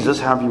of Jesus,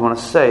 however you want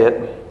to say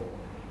it.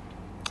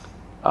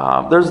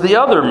 There's the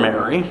other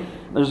Mary.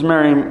 There's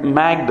Mary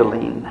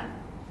Magdalene.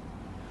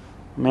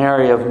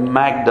 Mary of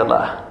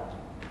Magdala.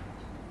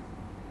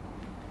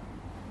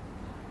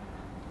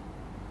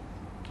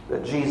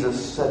 That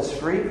Jesus sets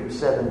free from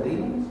 7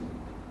 demons.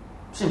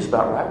 Seems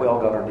about right. We all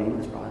got our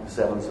demons. Probably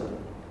 7's a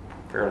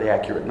fairly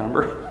accurate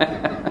number.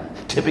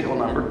 Typical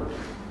number.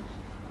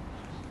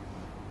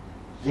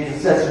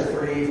 Jesus sets her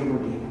free from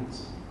her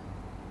demons.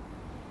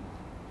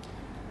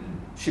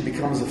 She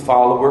becomes a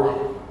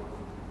follower.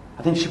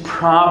 I think she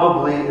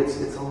probably, it's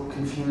a little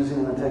confusing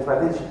in the text, but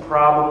I think she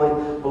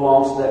probably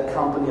belongs to that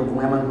company of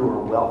women who are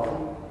wealthy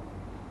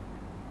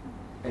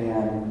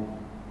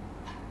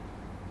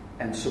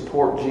and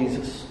support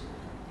Jesus.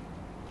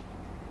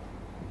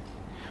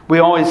 We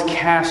always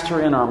cast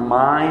her in our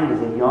mind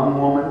as a young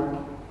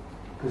woman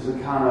because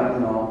we kind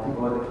of,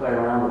 people like to play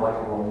around with like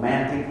a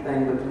romantic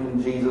thing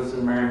between Jesus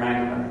and Mary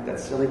Magdalene. I think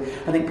that's silly.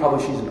 I think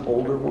probably she's an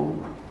older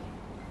woman.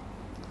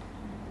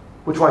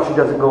 Which is why she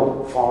doesn't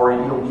go far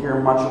in. You don't hear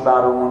much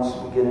about her once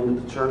we get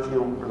into the church. You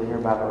don't really hear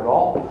about her at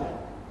all.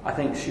 I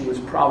think she was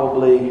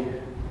probably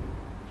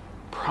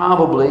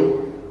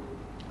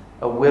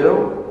a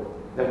widow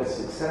that was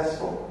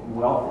successful and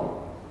wealthy.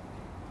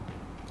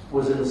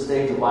 Was in the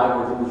stage of life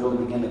where things really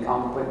begin to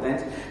contemplate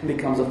things and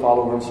becomes a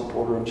follower and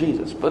supporter of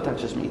Jesus. But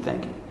that's just me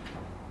thinking.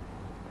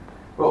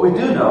 What we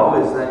do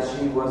know is that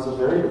she was a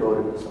very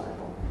devoted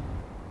disciple.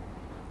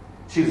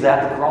 She was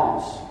at the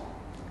cross.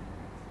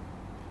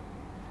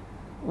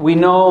 We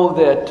know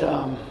that,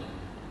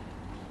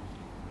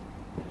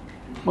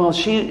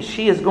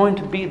 she is going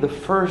to be the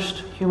first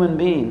human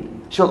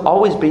being. She'll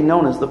always be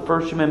known as the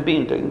first human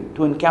being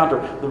to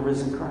encounter the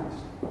risen Christ.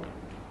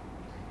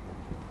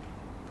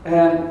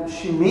 And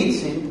she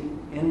meets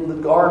him in the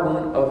garden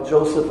of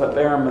Joseph of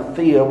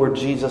Arimathea where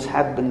Jesus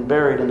had been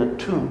buried in a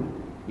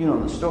tomb. You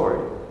know the story.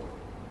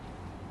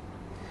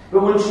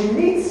 But when she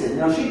meets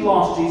him, she'd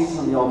lost Jesus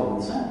in the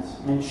ultimate sense.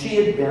 I mean, she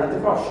had been at the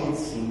cross. She had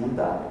seen him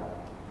die.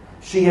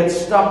 She had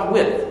stuck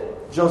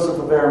with Joseph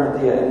of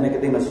Arimathea and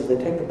Nicodemus as they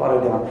take the body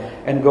down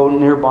and go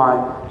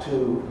nearby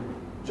to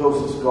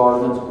Joseph's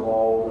garden, his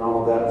wall, and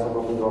all of that. It's a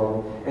lovely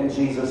garden. And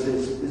Jesus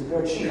is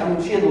buried. She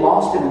had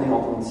lost him in the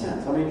ultimate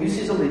sense. I mean, you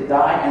see somebody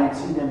die and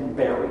see them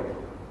buried.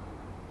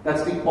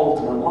 That's the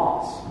ultimate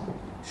loss.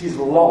 She's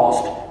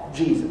lost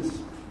Jesus.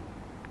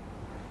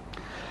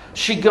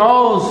 She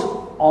goes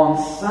on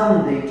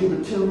Sunday to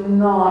the tomb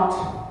not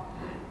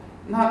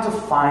to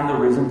find the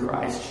risen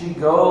Christ. She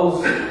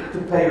goes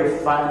to pay her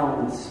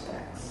final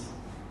respects.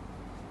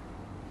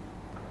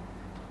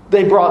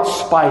 They brought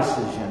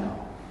spices,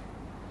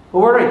 But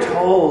we're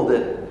told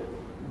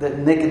that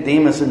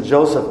Nicodemus and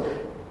Joseph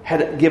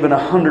had given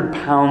 100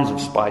 pounds of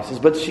spices,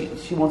 but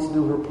she wants to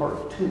do her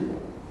part too.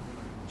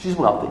 She's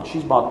wealthy.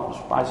 She's bought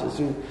spices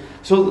too.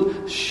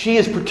 So she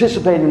is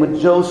participating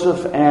with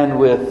Joseph and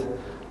with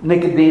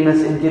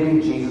Nicodemus in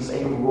giving Jesus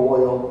a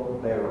royal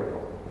burial.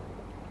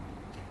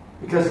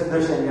 Because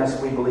they're saying, yes,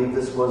 we believe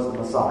this was the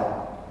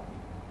Messiah.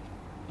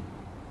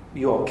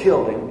 You all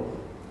killed him,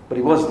 but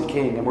he was the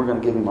king, and we're going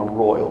to give him a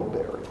royal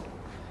burial.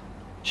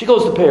 She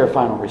goes to pay her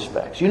final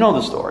respects. You know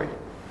the story.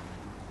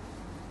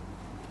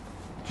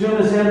 Tomb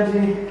is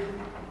empty.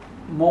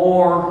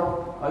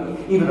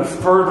 Even a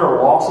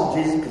further loss of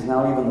Jesus, because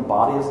now even the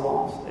body is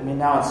lost.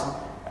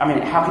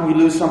 How can you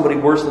lose somebody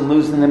worse than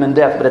losing them in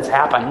death? But it's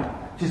happened.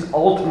 She's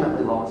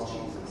ultimately lost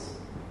Jesus.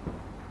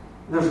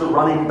 There's the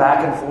running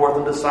back and forth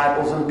of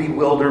disciples and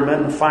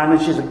bewilderment. And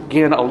finally she's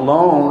again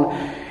alone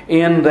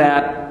in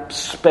that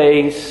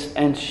space.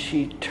 And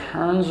she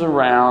turns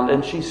around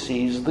and she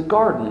sees the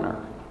gardener.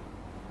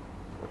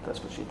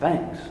 That's what she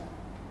thinks.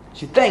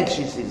 She thinks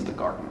she sees the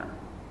gardener.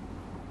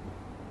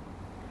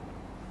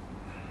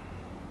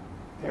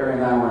 Harry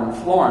and I were in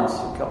Florence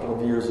a couple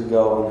of years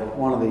ago,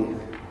 and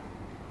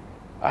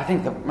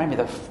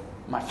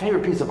my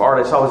favorite piece of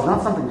art I saw was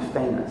not something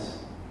famous,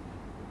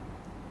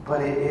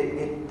 but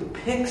it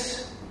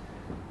depicts.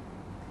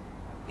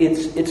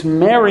 It's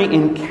Mary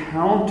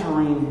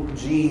encountering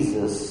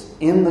Jesus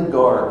in the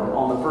garden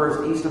on the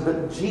first Easter,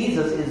 but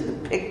Jesus is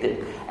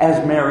depicted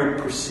as Mary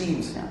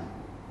perceives him,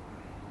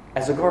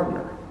 as a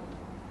gardener.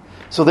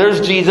 So there's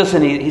Jesus,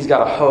 and he's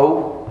got a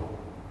hoe.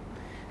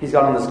 He's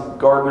got on this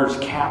gardener's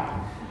cap.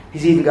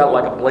 He's even got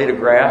like a blade of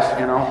grass,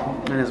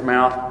 in his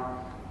mouth.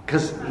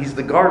 Because he's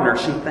the gardener,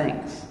 she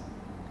thinks.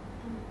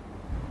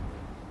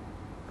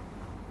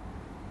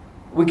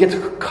 We get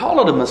to call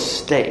it a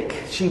mistake.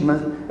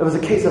 It was a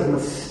case of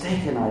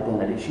mistaken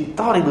identity. She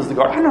thought he was the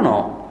gardener. I don't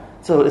know.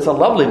 So it's a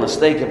lovely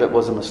mistake if it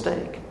was a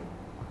mistake.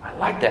 I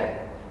like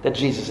that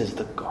Jesus is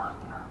the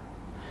gardener.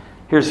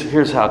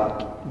 Here's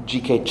how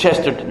G.K.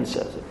 Chesterton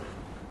says it.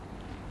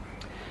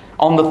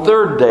 On the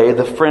third day,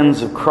 the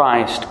friends of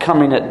Christ,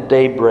 coming at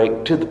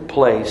daybreak to the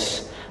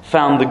place,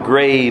 found the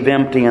grave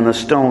empty and the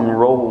stone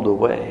rolled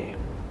away.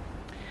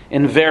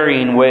 In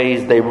varying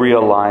ways, they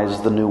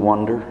realized the new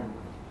wonder.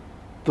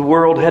 The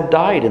world had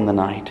died in the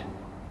night.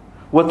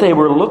 What they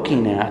were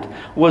looking at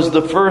was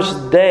the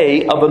first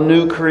day of a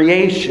new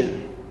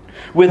creation,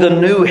 with a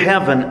new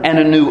heaven and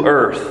a new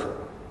earth.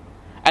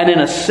 And in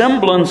a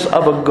semblance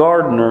of a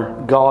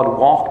gardener, God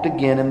walked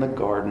again in the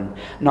garden,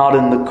 not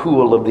in the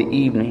cool of the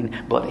evening,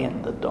 but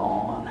in the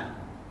dawn.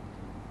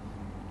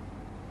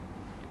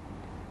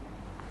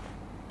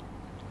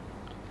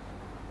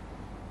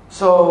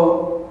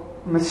 So,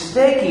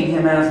 mistaking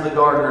him as the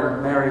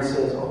gardener, Mary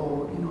says,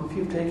 if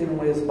you've taken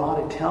away his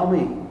body, tell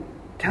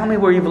me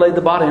where you've laid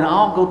the body, and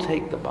I'll go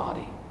take the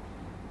body.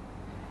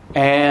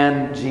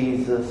 And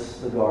Jesus,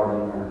 the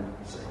gardener,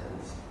 says,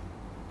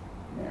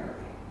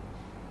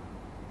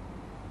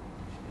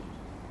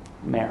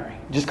 Mary.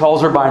 Just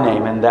calls her by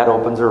name, and that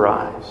opens her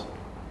eyes.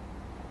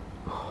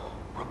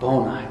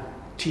 Rabboni,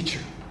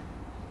 teacher.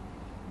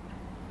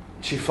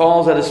 She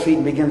falls at his feet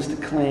and begins to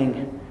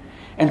cling.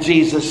 And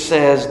Jesus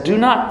says, do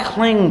not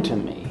cling to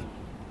me,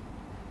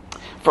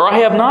 for I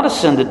have not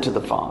ascended to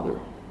the Father.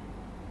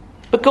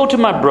 But go to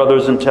my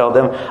brothers and tell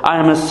them, I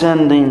am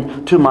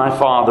ascending to my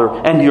Father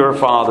and your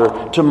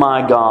Father, to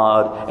my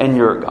God and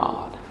your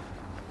God.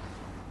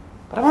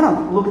 But I want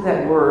to look at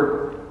that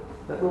word,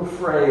 that little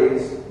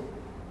phrase,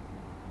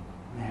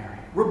 Mary.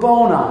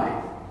 Rabboni.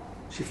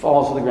 She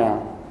falls to the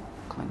ground.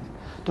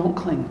 Don't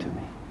cling to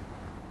me.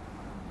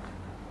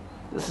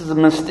 This is a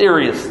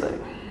mysterious thing.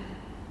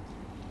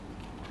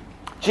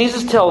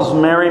 Jesus tells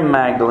Mary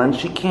Magdalene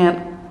she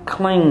can't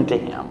cling to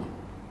him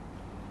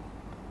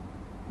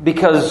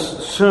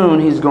because soon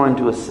he's going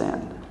to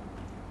ascend.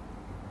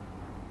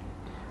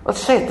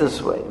 Let's say it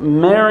this way.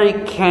 Mary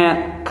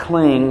can't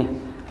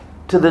cling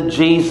to the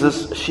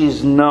Jesus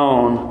she's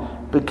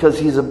known because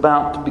he's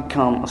about to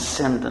become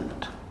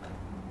ascendant.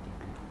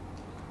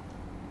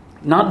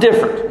 Not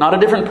different. Not a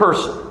different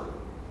person.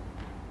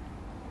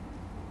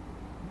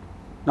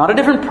 Not a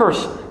different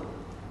person.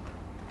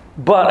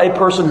 But a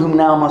person who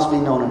now must be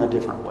known in a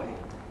different way.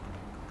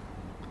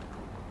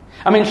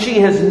 I mean, she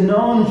has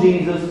known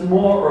Jesus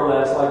more or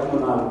less like you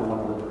and I would know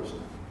another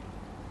person.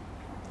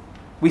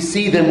 We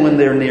see them when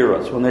they're near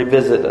us, when they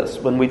visit us,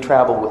 when we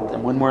travel with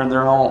them, when we're in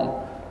their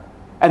home.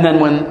 And then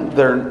when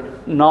they're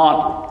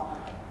not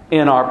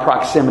in our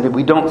proximity,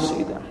 we don't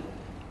see them.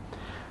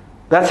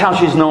 That's how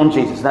she's known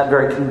Jesus, in that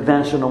very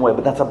conventional way,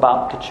 but that's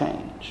about to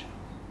change.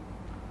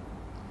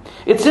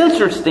 It's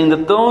interesting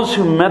that those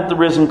who met the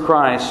risen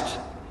Christ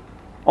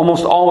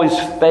almost always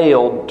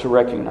failed to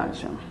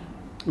recognize him.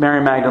 Mary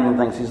Magdalene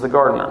thinks he's the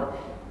gardener.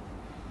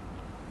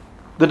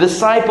 The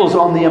disciples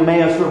on the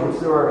Emmaus Road,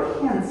 which there are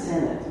hints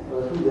in it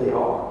of who they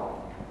are,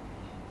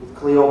 with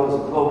Cleopas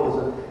and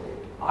Clopas,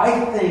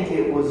 I think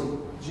it was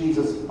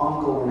Jesus'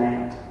 uncle and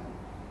aunt.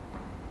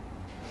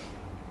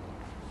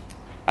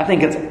 I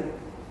think it's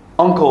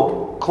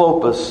Uncle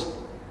Clopas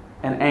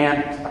and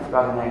Aunt, I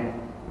forgot her name,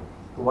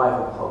 the wife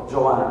of Clopas,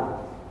 Joanna.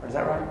 Is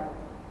that right?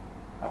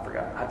 I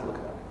forgot. I have to look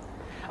it up.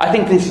 I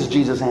think this is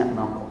Jesus' aunt and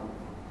uncle.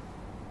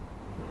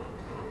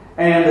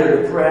 And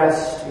they're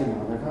depressed,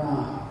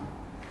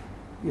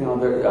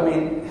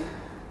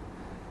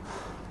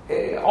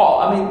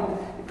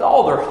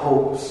 all their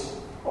hopes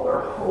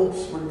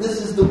were, this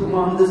is the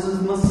one, this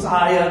is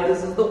Messiah,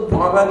 this is the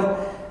one,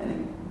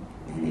 and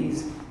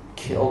he's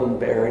killed and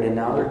buried, and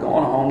now they're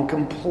going home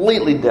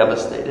completely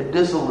devastated,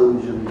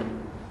 disillusioned.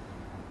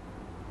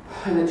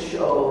 And it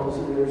shows,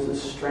 and there's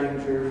this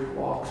stranger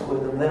walks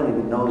with them. They don't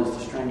even notice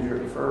the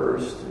stranger at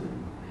first.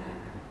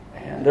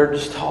 And they're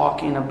just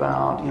talking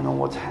about,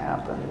 what's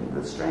happened.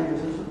 The stranger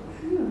says,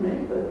 excuse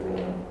me, but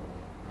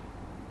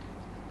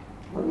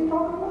what are you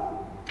talking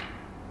about?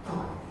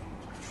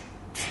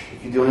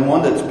 If you're the only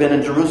one that's been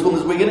in Jerusalem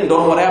this weekend and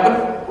don't know what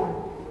happened,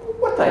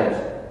 what things?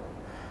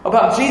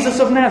 About Jesus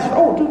of Nazareth.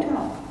 Oh, do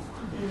tell.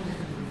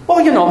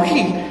 Well,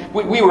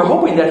 we were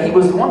hoping that he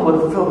was the one that would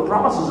fulfill the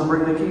promises and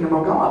bring the kingdom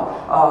of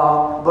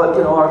God.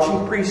 But our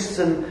chief priests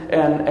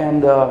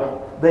and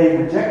they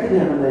rejected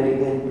him and they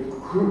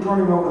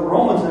turned him over to the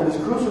Romans and he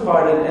was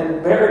crucified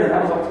and buried, and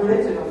that was like 3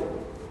 days ago.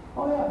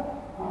 Oh yeah.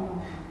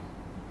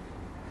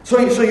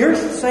 So you're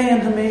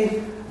saying to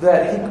me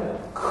that he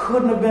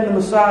couldn't have been the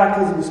Messiah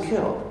because he was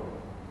killed?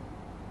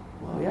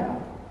 Well, yeah.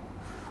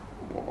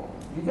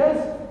 You guys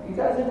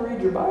ever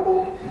read your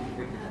Bible?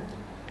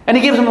 And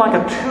he gives them like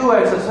a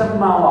 2x, a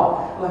 7-mile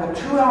walk, like a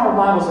 2-hour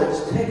Bible study,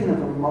 just taking it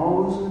from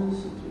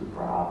Moses to the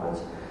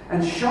prophets,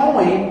 and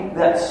showing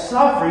that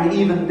suffering,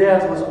 even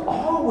death, was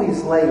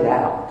always laid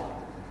out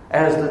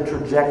as the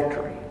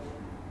trajectory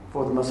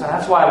for the Messiah.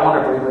 That's why I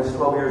wonder if he was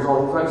 12 years old.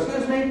 He was like,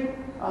 excuse me,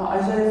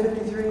 Isaiah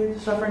 53,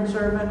 suffering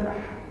servant.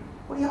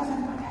 What do y'all think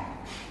about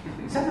that?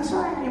 Is that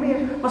Messiah? You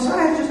mean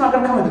Messiah is just not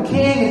going to come as a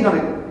king? He's going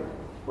to...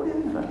 What do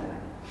you think about that?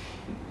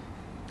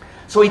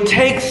 So he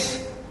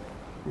takes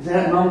his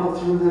aunt and uncle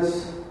through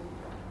this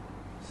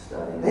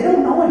study. They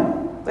don't know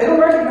him. They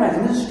don't recognize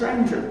him. He's a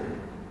stranger.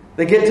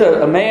 They get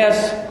to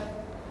Emmaus.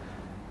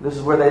 This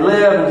is where they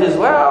live. And Jesus,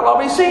 well, I'll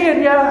be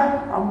seeing you.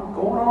 I'm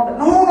going on.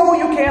 No,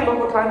 you can't. Look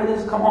what time it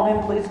is. Come on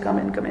in, please. Come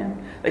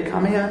in. They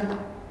come in.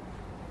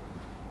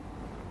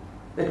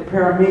 They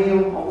prepare a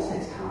meal. All this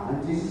takes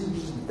time. Jesus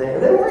is just there.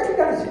 They don't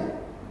recognize him.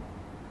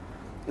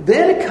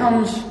 Then it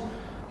comes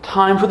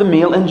time for the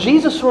meal, and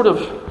Jesus sort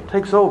of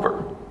takes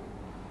over.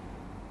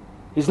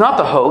 He's not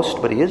the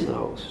host, but he is the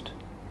host.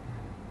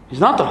 He's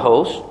not the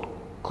host.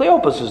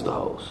 Cleopas is the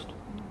host.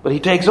 But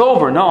he takes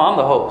over. No, I'm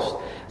the host.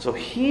 So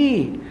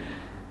he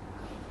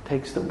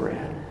takes the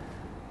bread.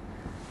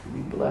 And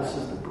he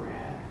blesses the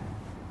bread.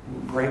 And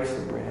he breaks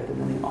the bread.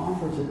 And then he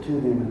offers it to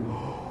them.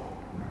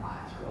 And their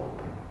eyes are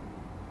open.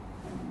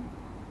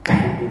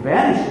 And he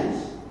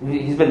vanishes.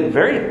 He's been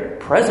very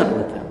present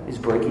with them. He's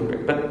breaking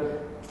bread.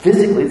 But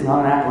physically, it's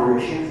not an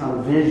apparition. It's not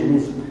a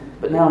vision.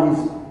 But now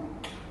he's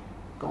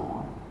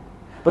gone.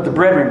 But the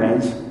bread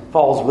remains,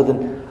 falls with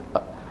an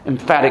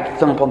emphatic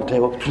thump on the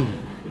table.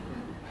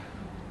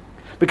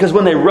 Because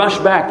when they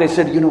rushed back, they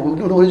said,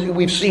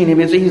 we've seen him,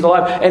 he's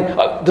alive.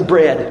 And the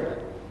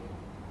bread.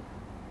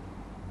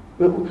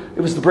 It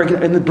was the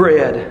breaking and the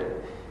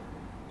bread.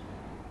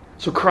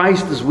 So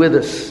Christ is with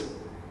us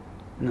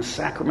in the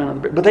sacrament of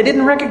the bread. But they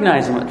didn't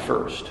recognize him at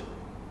first.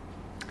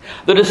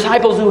 The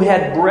disciples who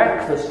had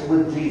breakfast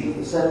with Jesus,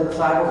 the 7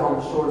 disciples on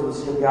the shores of the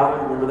Sea of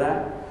Galilee, remember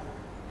that?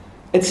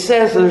 It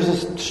says, there's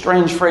this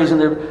strange phrase in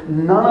there,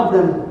 none of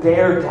them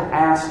dared to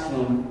ask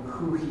him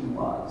who he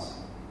was,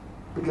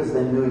 because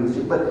they knew he was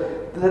Jew.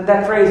 But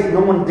that phrase, no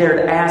one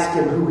dared ask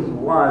him who he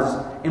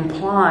was,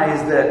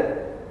 implies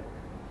that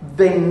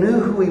they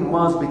knew who he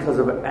was because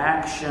of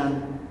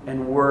action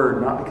and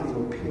word, not because of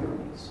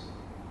appearance.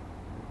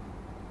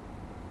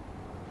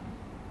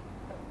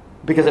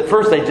 Because at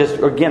first they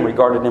just, again,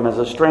 regarded him as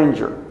a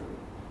stranger.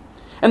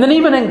 And then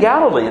even in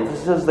Galilee, it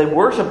says they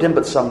worshipped him,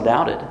 but some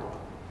doubted.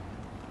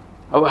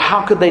 Oh,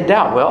 how could they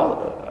doubt?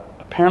 Well,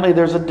 apparently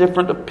there's a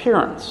different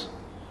appearance.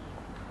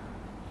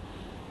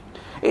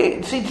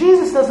 See,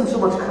 Jesus doesn't so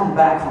much come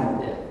back from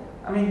the dead.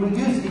 I mean,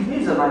 you can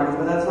use that language,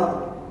 but that's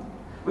not...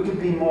 We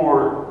could be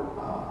more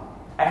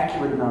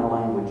accurate in our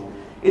language.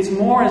 It's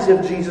more as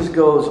if Jesus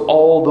goes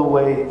all the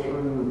way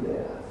through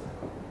death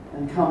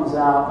and comes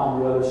out on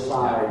the other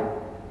side,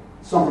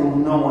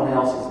 something no one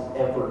else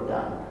has ever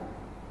done.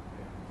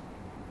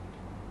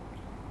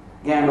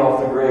 Gandalf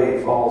the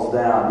Grey falls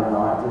down,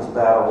 after his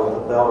battle with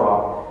the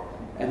Balrog,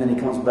 and then he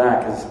comes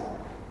back as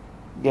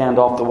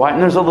Gandalf the White.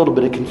 And there's a little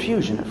bit of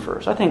confusion at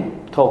first. I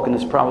think Tolkien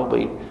is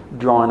probably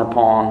drawing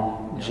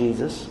upon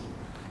Jesus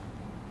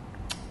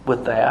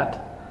with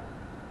that.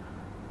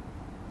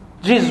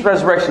 Jesus'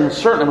 resurrection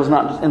certainly was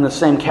not in the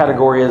same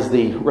category as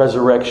the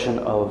raising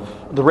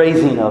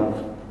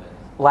of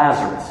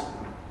Lazarus,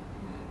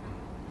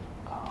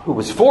 who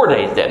was 4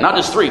 days dead, not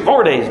just 3,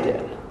 4 days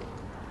dead.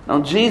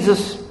 Now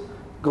Jesus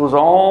goes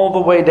all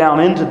the way down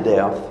into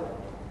death.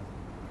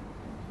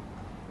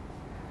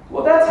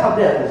 Well, that's how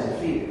death is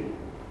defeated.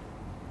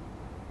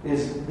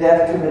 Is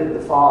death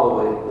committed the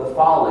folly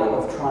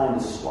of trying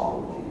to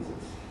swallow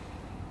Jesus.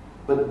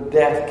 But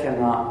death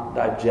cannot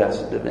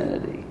digest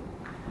divinity.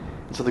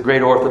 And so the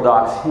great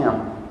Orthodox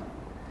hymn,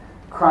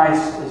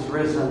 Christ is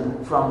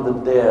risen from the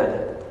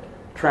dead,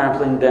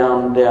 trampling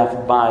down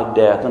death by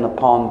death, and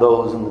upon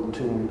those in the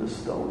tomb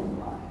bestowing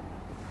life.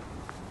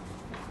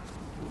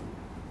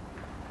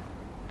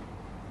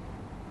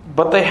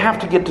 But they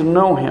have to get to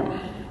know him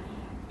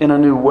in a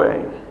new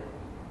way.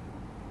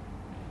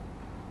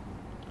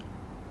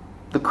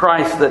 The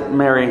Christ that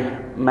Mary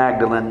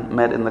Magdalene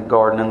met in the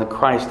garden, and the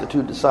Christ the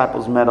 2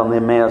 disciples met on the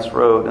Emmaus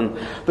Road, and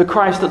the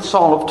Christ that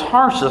Saul of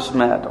Tarsus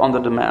met on the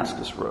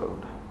Damascus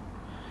Road,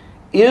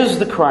 is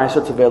the Christ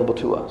that's available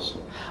to us.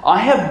 I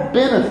have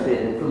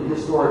benefited from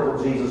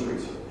historical Jesus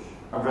research.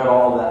 I've read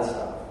all of that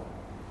stuff.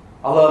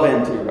 I love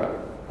N.T. Wright.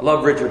 I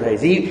love Richard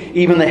Hayes.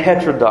 Even the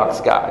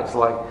heterodox guys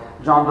like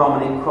John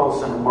Dominique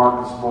Crossan and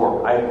Marcus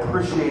Borg. I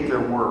appreciate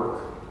their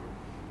work.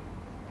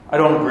 I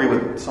don't agree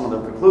with some of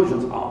their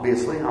conclusions,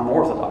 obviously. I'm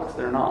Orthodox.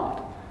 They're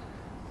not.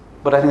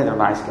 But I think they're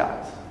nice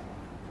guys.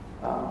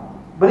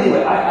 But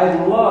anyway,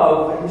 I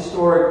love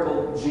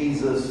historical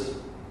Jesus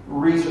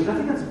research. I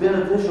think it's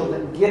beneficial to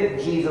get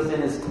Jesus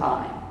in his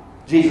time.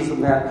 Jesus of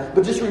that.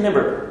 But just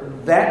remember,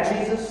 that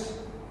Jesus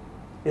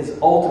is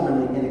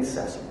ultimately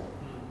inaccessible.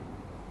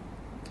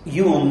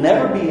 You will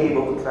never be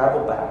able to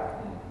travel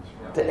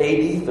back to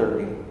AD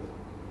 30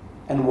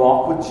 and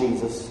walk with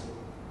Jesus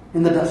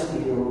in the dusty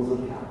hills of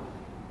Galilee.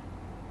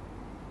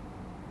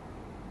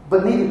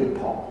 But neither did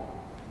Paul.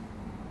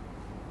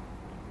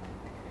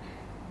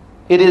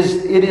 It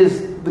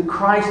is the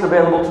Christ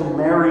available to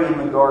Mary in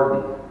the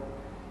garden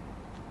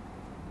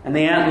and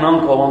the aunt and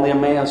uncle on the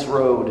Emmaus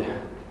road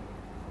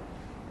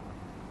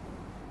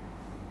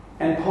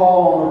and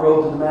Paul on the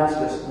road to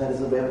Damascus that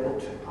is available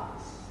to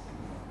us.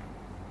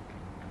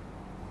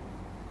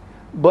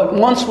 But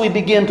once we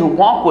begin to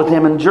walk with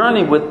him and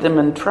journey with him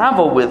and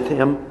travel with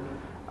him,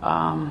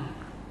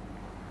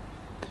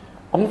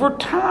 over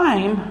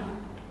time,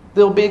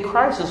 there'll be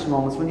crisis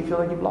moments when you feel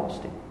like you've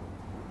lost him.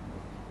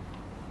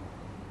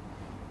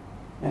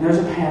 And there's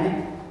a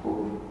panic.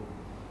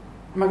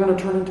 Am I going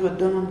to turn into a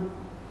dumb,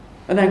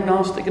 an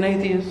agnostic, an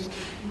atheist?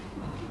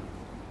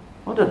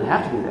 Well, it doesn't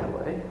have to be that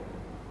way.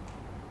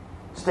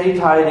 Stay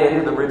tied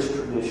into the rich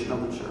tradition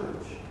of the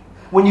church.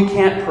 When you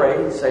can't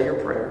pray, say your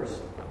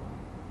prayers.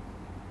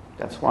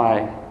 That's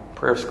why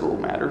prayer school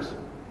matters.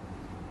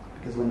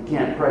 Because when you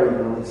can't pray, you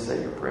can at least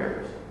say your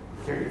prayers.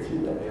 Carry you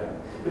through that. Yeah.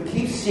 But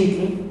keep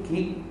seeking,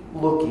 keep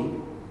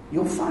looking.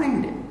 You'll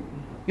find him.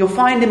 You'll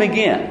find him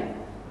again.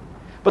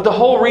 But the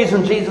whole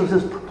reason Jesus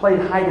has played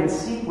hide and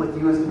seek with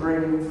you is to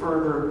bring you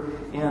further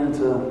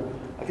into,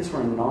 I guess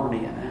we're in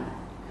Narnia now.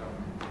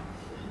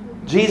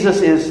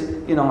 Jesus is,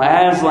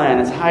 Aslan,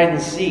 it's hide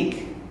and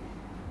seek.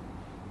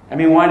 I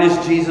mean, why does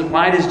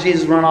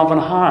Jesus run off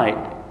and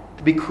hide?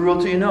 To be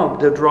cruel to you? No,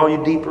 to draw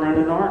you deeper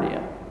into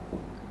Narnia.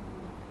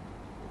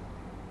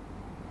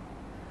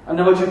 And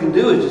then what you can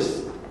do is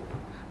just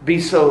be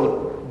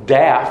so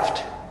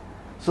daft,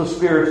 so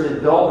spiritually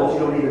dull that you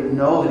don't even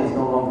know that he's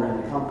no longer in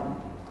the company.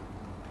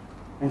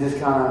 And just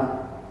kind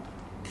of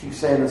keep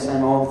saying the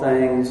same old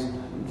things,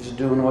 just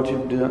doing what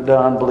you've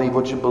done, believe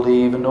what you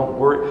believe, and don't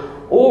worry.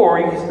 Or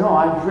you just, no,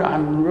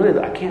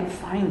 I can't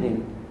find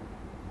him.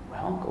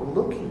 Well, go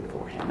looking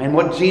for him. And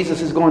what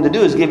Jesus is going to do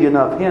is give you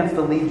enough hints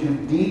to lead you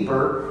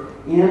deeper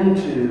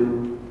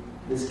into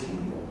this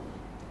kingdom.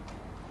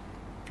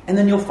 And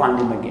then you'll find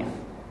him again.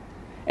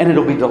 And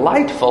it'll be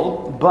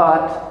delightful,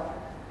 but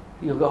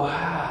you'll go,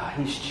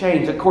 he's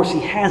changed. Of course,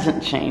 he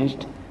hasn't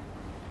changed.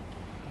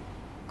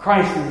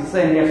 Christ is the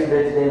same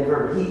yesterday, today, and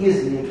forever. He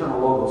is the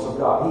eternal Logos of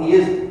God. He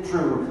is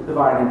true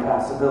divine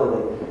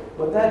impassibility.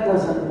 But that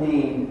doesn't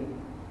mean...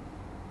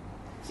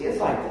 See, it's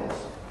like this.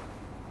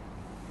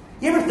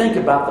 You ever think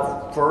about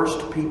the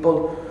first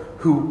people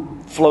who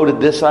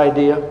floated this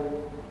idea?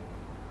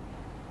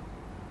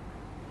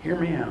 Hear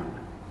me out.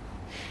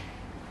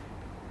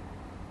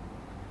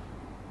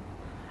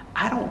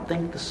 I don't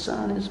think the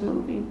sun is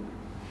moving.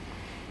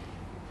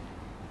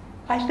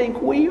 I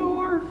think we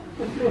are.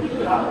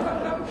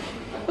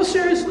 Well,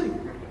 seriously.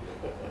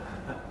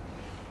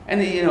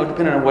 And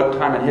depending on what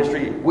time in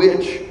history,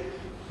 witch,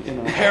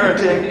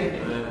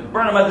 heretic,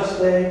 burn them at the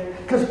stake.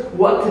 Because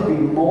what could be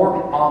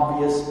more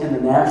obvious in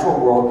the natural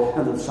world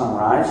than that the sun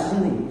rises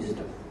in the east,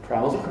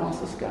 travels across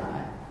the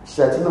sky,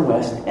 sets in the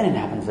west, and it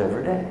happens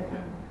every day.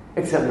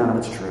 Except none of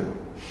it's true.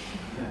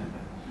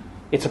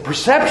 It's a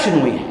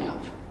perception we have.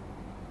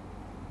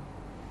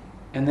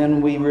 And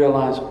then we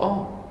realize,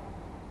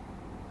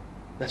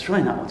 that's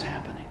really not what's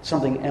happening.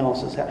 Something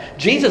else is happening.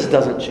 Jesus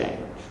doesn't change.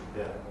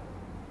 Yeah.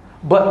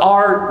 But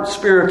our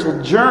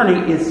spiritual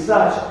journey is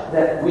such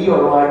that we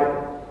are like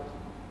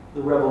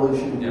the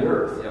revolution of the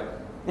earth. Yeah.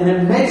 And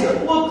it makes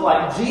it look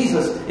like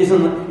Jesus is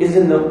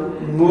in the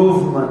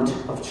movement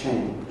of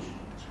change.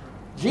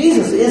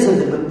 Jesus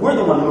isn't, but we're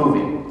the one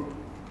moving.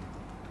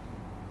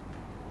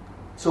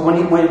 So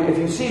if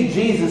you see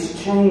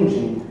Jesus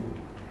changing,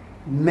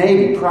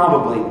 maybe,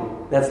 probably,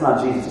 that's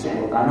not Jesus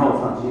changing. I know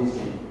it's not Jesus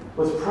changing.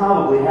 What's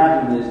probably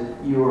happening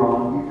is you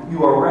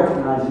are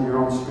recognizing your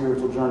own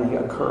spiritual journey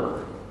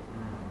occur.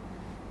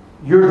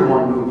 You're the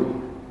one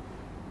moving.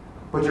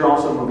 But you're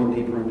also moving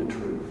deeper into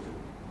truth.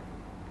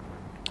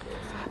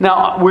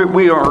 Now,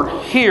 we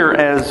are here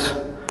as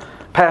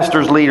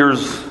pastors,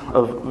 leaders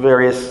of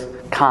various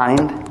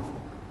kind.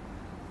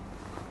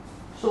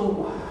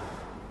 So,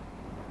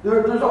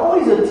 there's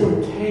always a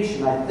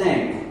temptation, I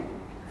think,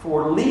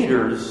 for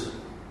leaders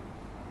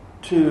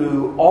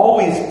to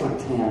always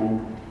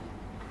pretend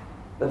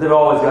that they've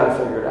always got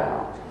to figure it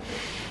out.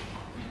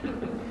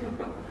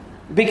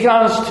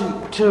 Because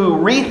to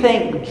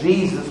rethink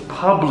Jesus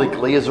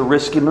publicly is a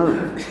risky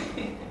move.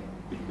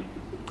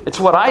 It's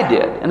what I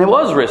did, and it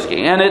was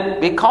risky, and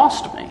it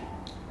cost me.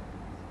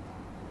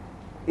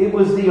 It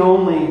was the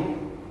only...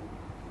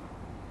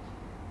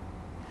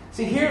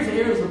 See,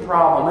 here's the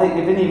problem.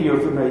 If any of you are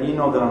familiar, you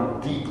know that I'm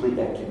deeply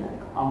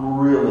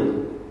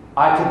ecumenical.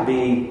 I could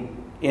be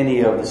any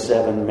of the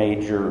 7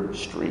 major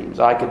streams.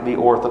 I could be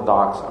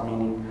Orthodox,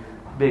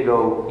 big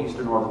O,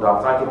 Eastern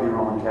Orthodox. I could be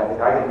Roman Catholic.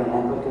 I could be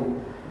Anglican.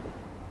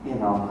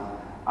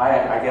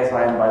 I guess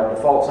I am by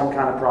default some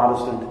kind of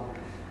Protestant.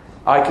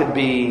 I could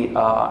be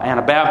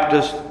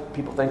Anabaptist.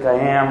 People think I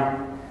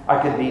am.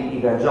 I could be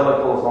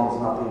evangelical, as long as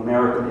it's not the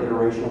American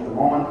iteration at the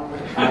moment.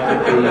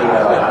 I could be,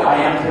 I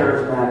am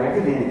charismatic. I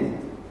could be anything.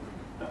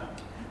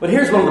 But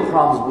here's one of the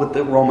problems with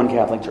the Roman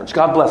Catholic Church.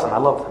 God bless them. I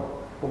love them.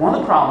 But one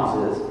of the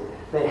problems is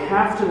they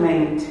have to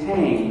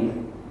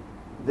maintain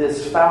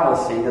this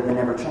fallacy that they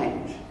never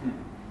change.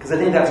 Because I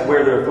think that's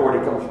where their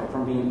authority comes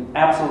from being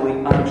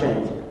absolutely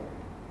unchanging.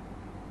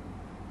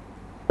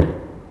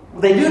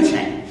 Well, they do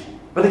change,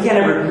 but they can't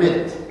ever admit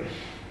it.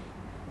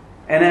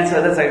 And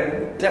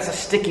that's a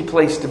sticky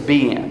place to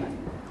be in.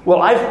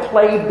 Well, I've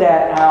played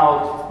that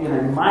out in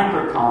a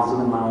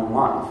microcosm in my own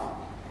life.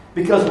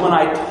 Because when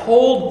I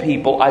told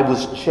people I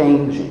was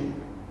changing,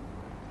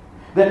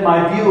 that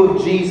my view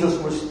of Jesus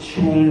was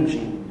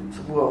changing.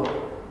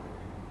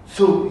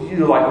 So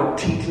like we're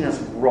teaching us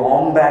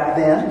wrong back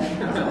then?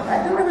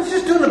 I was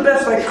just doing the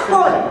best I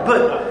could.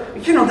 But,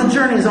 the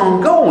journey's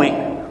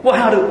ongoing. Well,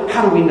 how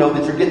do we know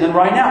that you're getting it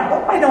right now?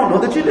 Well, I don't know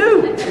that you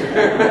do.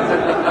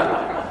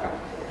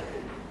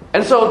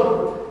 And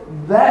so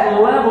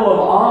that level of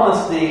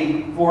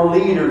honesty for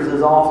leaders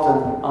is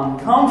often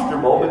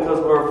uncomfortable because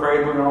we're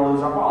afraid we're going to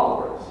lose our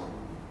followers.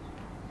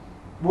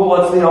 Well,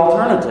 what's the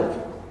alternative?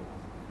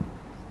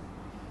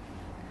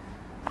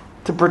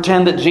 To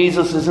pretend that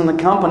Jesus is in the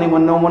company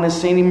when no one has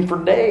seen him for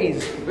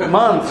days,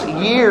 months,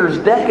 years,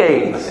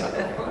 decades.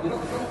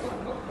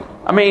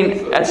 I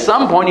mean, at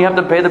some point you have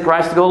to pay the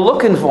price to go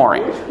looking for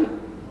him.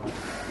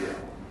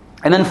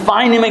 And then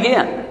find him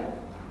again.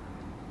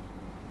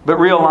 But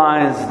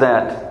realize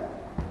that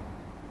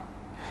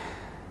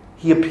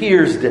he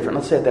appears different.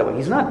 Let's say it that way.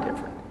 He's not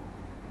different.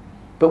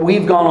 But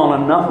we've gone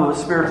on enough of a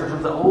spiritual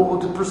truth that,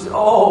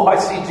 I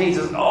see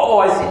Jesus.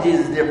 I see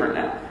Jesus different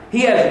now.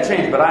 He hasn't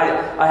changed, but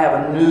I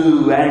have a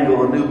new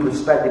angle, a new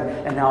perspective,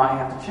 and now I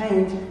have to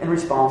change in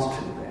response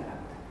to that.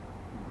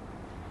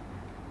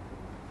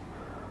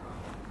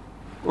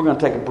 We're going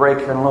to take a break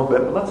here in a little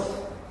bit, but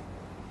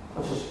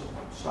let's just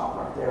stop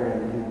right there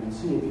and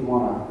see if you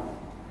want to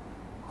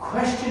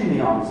question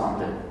me on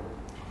something.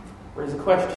 Raise a question.